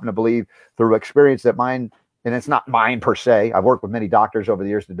just happen to believe through experience that mine, and it's not mine per se, I've worked with many doctors over the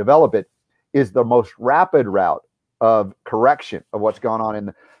years to develop it, is the most rapid route of correction of what's going on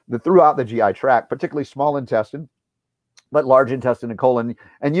in throughout the GI tract, particularly small intestine, but large intestine and colon.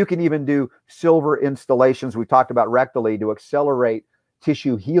 And you can even do silver installations, we talked about rectally, to accelerate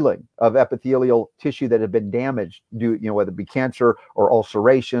tissue healing of epithelial tissue that have been damaged due, whether it be cancer or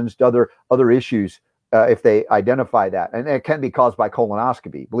ulcerations, other issues, if they identify that. And it can be caused by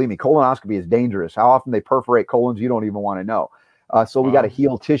colonoscopy. Believe me, colonoscopy is dangerous. How often they perforate colons, you don't even want to know. So we got to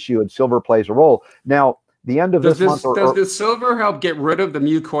heal tissue, and silver plays a role. Now, the end of this month. Does the silver help get rid of the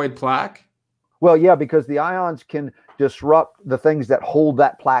mucoid plaque? Well, yeah, because the ions can disrupt the things that hold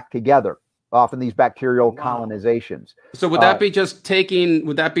that plaque together, often these bacterial colonizations. So would that be just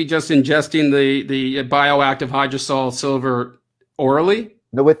ingesting the bioactive hydrosol silver orally?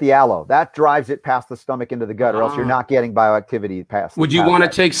 No, with the aloe. That drives it past the stomach into the gut, or else you're not getting bioactivity past. Would you want to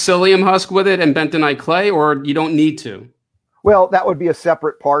take psyllium husk with it and bentonite clay, or you don't need to? Well, that would be a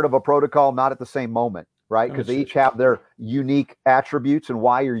separate part of a protocol, not at the same moment. right? Because they each have their unique attributes and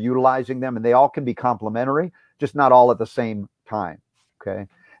why you're utilizing them, and they all can be complementary, just not all at the same time. Okay.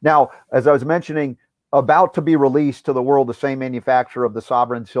 Now, as I was mentioning, about to be released to the world, the same manufacturer of the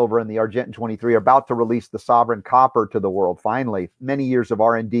Sovereign Silver and the Argentyn 23 are about to release the Sovereign Copper to the world. Finally, many years of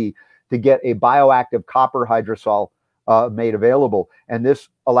R&D to get a bioactive copper hydrosol made available. And this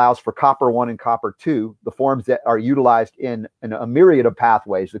allows for copper 1 and copper 2, the forms that are utilized in a myriad of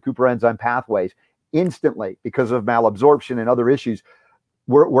pathways, the cuproenzyme pathways, instantly because of malabsorption and other issues.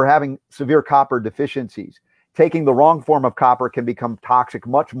 We're having severe copper deficiencies. Taking the wrong form of copper can become toxic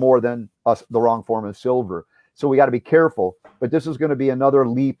much more than the wrong form of silver. So we got to be careful. But this is going to be another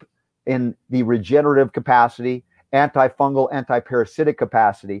leap in the regenerative capacity, antifungal, antiparasitic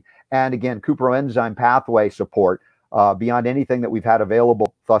capacity, and again, cuproenzyme pathway support beyond anything that we've had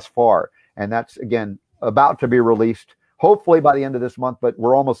available thus far. And that's, again, about to be released, hopefully by the end of this month, but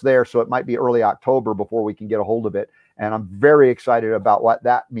we're almost there. So it might be early October before we can get a hold of it. And I'm very excited about what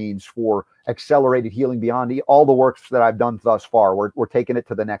that means for accelerated healing beyond all the works that I've done thus far. We're taking it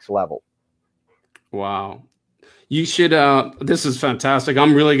to the next level. Wow. You should, this is fantastic.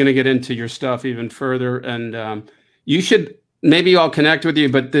 I'm really going to get into your stuff even further. And you should, maybe I'll connect with you,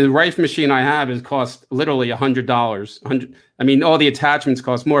 but the Rife machine I have is cost literally $100. I mean, all the attachments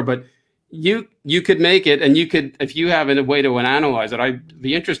cost more, but you could make it, and you could, if you have a way to analyze it, I'd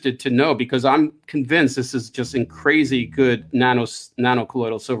be interested to know, because I'm convinced this is just in crazy good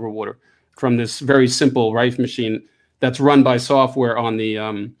nano-colloidal silver water from this very simple Rife machine that's run by software on the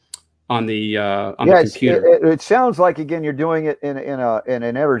computer. It sounds like, again, you're doing it in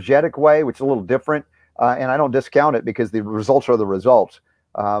an energetic way, which is a little different, and I don't discount it because the results are the results.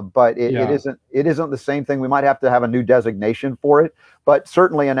 But it isn't the same thing. We might have to have a new designation for it, but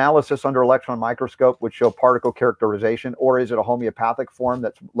certainly analysis under electron microscope would show particle characterization. Or is it a homeopathic form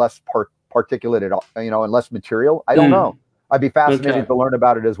that's less particulate at all, and less material? I don't know. I'd be fascinated to learn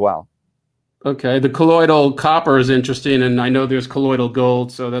about it as well. Okay, the colloidal copper is interesting, and I know there's colloidal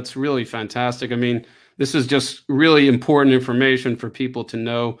gold, so that's really fantastic. I mean, this is just really important information for people to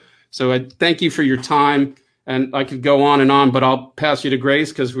know. So I thank you for your time. And I could go on and on, but I'll pass you to Grace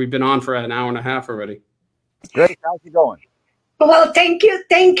because we've been on for an hour and a half already. Grace, how's it going? Well, thank you,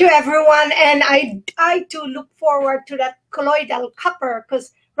 everyone. And I too look forward to that colloidal copper,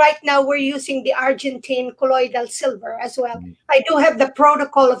 because right now we're using the Argentyn colloidal silver as well. I do have the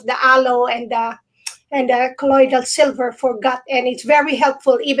protocol of the aloe and the colloidal silver for gut, and it's very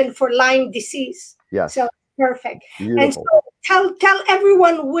helpful even for Lyme disease. Yes. So perfect. Beautiful. And so tell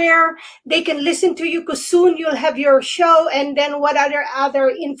everyone where they can listen to you, because soon you'll have your show, and then what other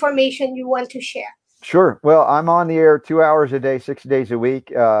information you want to share. Sure. Well, I'm on the air 2 hours a day, 6 days a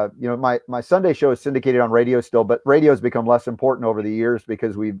week. My Sunday show is syndicated on radio still, but radio has become less important over the years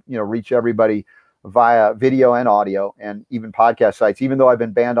because we reach everybody via video and audio, and even podcast sites. Even though I've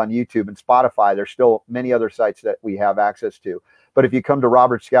been banned on YouTube and Spotify, there's still many other sites that we have access to. But if you come to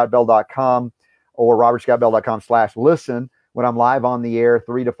robertscottbell.com or robertscottbell.com/listen, when I'm live on the air,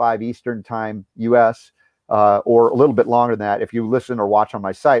 3 to 5 Eastern time, US, or a little bit longer than that, if you listen or watch on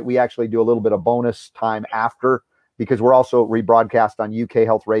my site, we actually do a little bit of bonus time after, because we're also rebroadcast on UK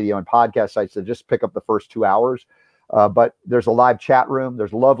Health Radio and podcast sites that just pick up the first 2 hours. But there's a live chat room.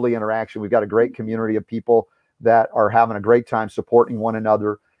 There's lovely interaction. We've got a great community of people that are having a great time supporting one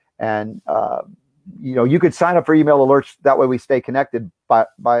another. And, you could sign up for email alerts. That way we stay connected. But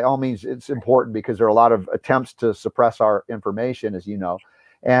by all means, it's important because there are a lot of attempts to suppress our information, as you know.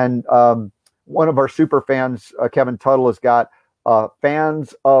 And one of our super fans, Kevin Tuttle, has got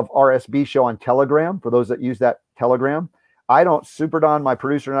fans of RSB show on Telegram, for those that use that Telegram. I don't, Super Don, my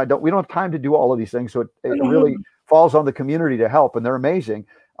producer, and we don't have time to do all of these things. So it really falls on the community to help, and they're amazing.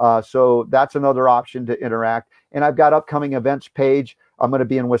 So that's another option to interact. And I've got upcoming events page. I'm going to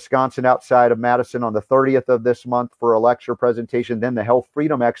be in Wisconsin outside of Madison on the 30th of this month for a lecture presentation, then the Health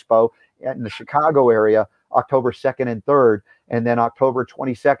Freedom Expo in the Chicago area, October 2nd and 3rd, and then October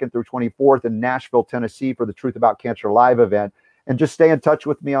 22nd through 24th in Nashville, Tennessee for the Truth About Cancer Live event. And just stay in touch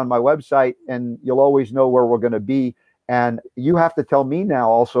with me on my website, and you'll always know where we're going to be. And you have to tell me now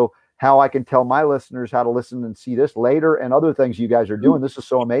also how I can tell my listeners how to listen and see this later and other things you guys are doing. This is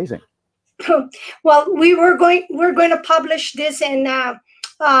so amazing. Well, we're going to publish this in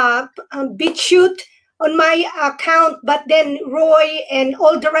BitChute on my account, but then Roy and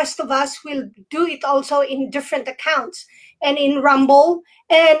all the rest of us will do it also in different accounts and in Rumble.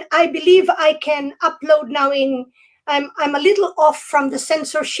 And I believe I can upload now I'm a little off from the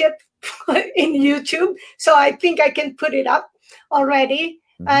censorship in YouTube, so I think I can put it up already.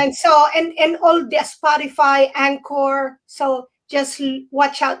 Mm-hmm. And so and all the Spotify, Anchor, so just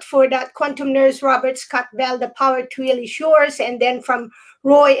watch out for that. Quantum Nurse Robert Scott Bell, the power to heal is yours. And then from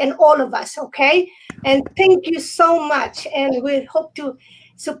Roy and all of us, okay? And thank you so much. And we hope to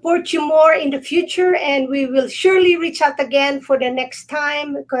support you more in the future. And we will surely reach out again for the next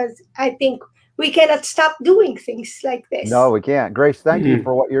time, because I think we cannot stop doing things like this. No, we can't. Grace, thank you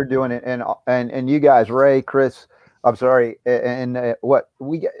for what you're doing. And you guys, Ray, Chris, I'm sorry.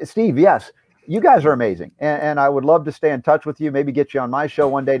 Steve, yes. You guys are amazing, and I would love to stay in touch with you. Maybe get you on my show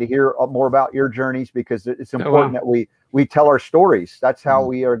one day to hear more about your journeys, because it's important that we tell our stories. That's how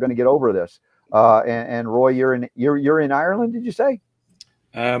we are going to get over this. And Roy, you're in Ireland, did you say?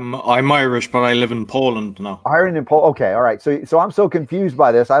 I'm Irish, but I live in Poland now. Ireland and Poland. Okay, all right. So I'm so confused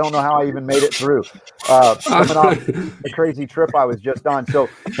by this. I don't know how I even made it through. Coming off the crazy trip I was just on. So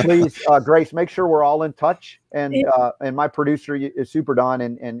please, Grace, make sure we're all in touch. And my producer is Super Don,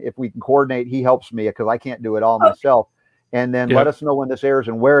 and if we can coordinate, he helps me because I can't do it all myself. And then let us know when this airs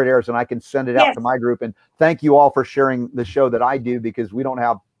and where it airs, and I can send it out to my group. And thank you all for sharing the show that I do, because we don't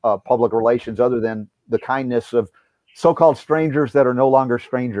have public relations other than the kindness of so-called strangers that are no longer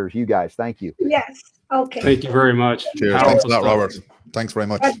strangers. You guys, thank you. Yes. Okay. Thank you very much. Cheers. Thanks for that, Robert. Thanks very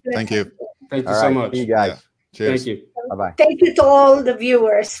much. Thank you. Thank you so much. See you guys. Yeah. Cheers. Thank you. Bye-bye. Thank you to all the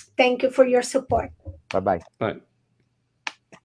viewers. Thank you for your support. Bye-bye. Bye.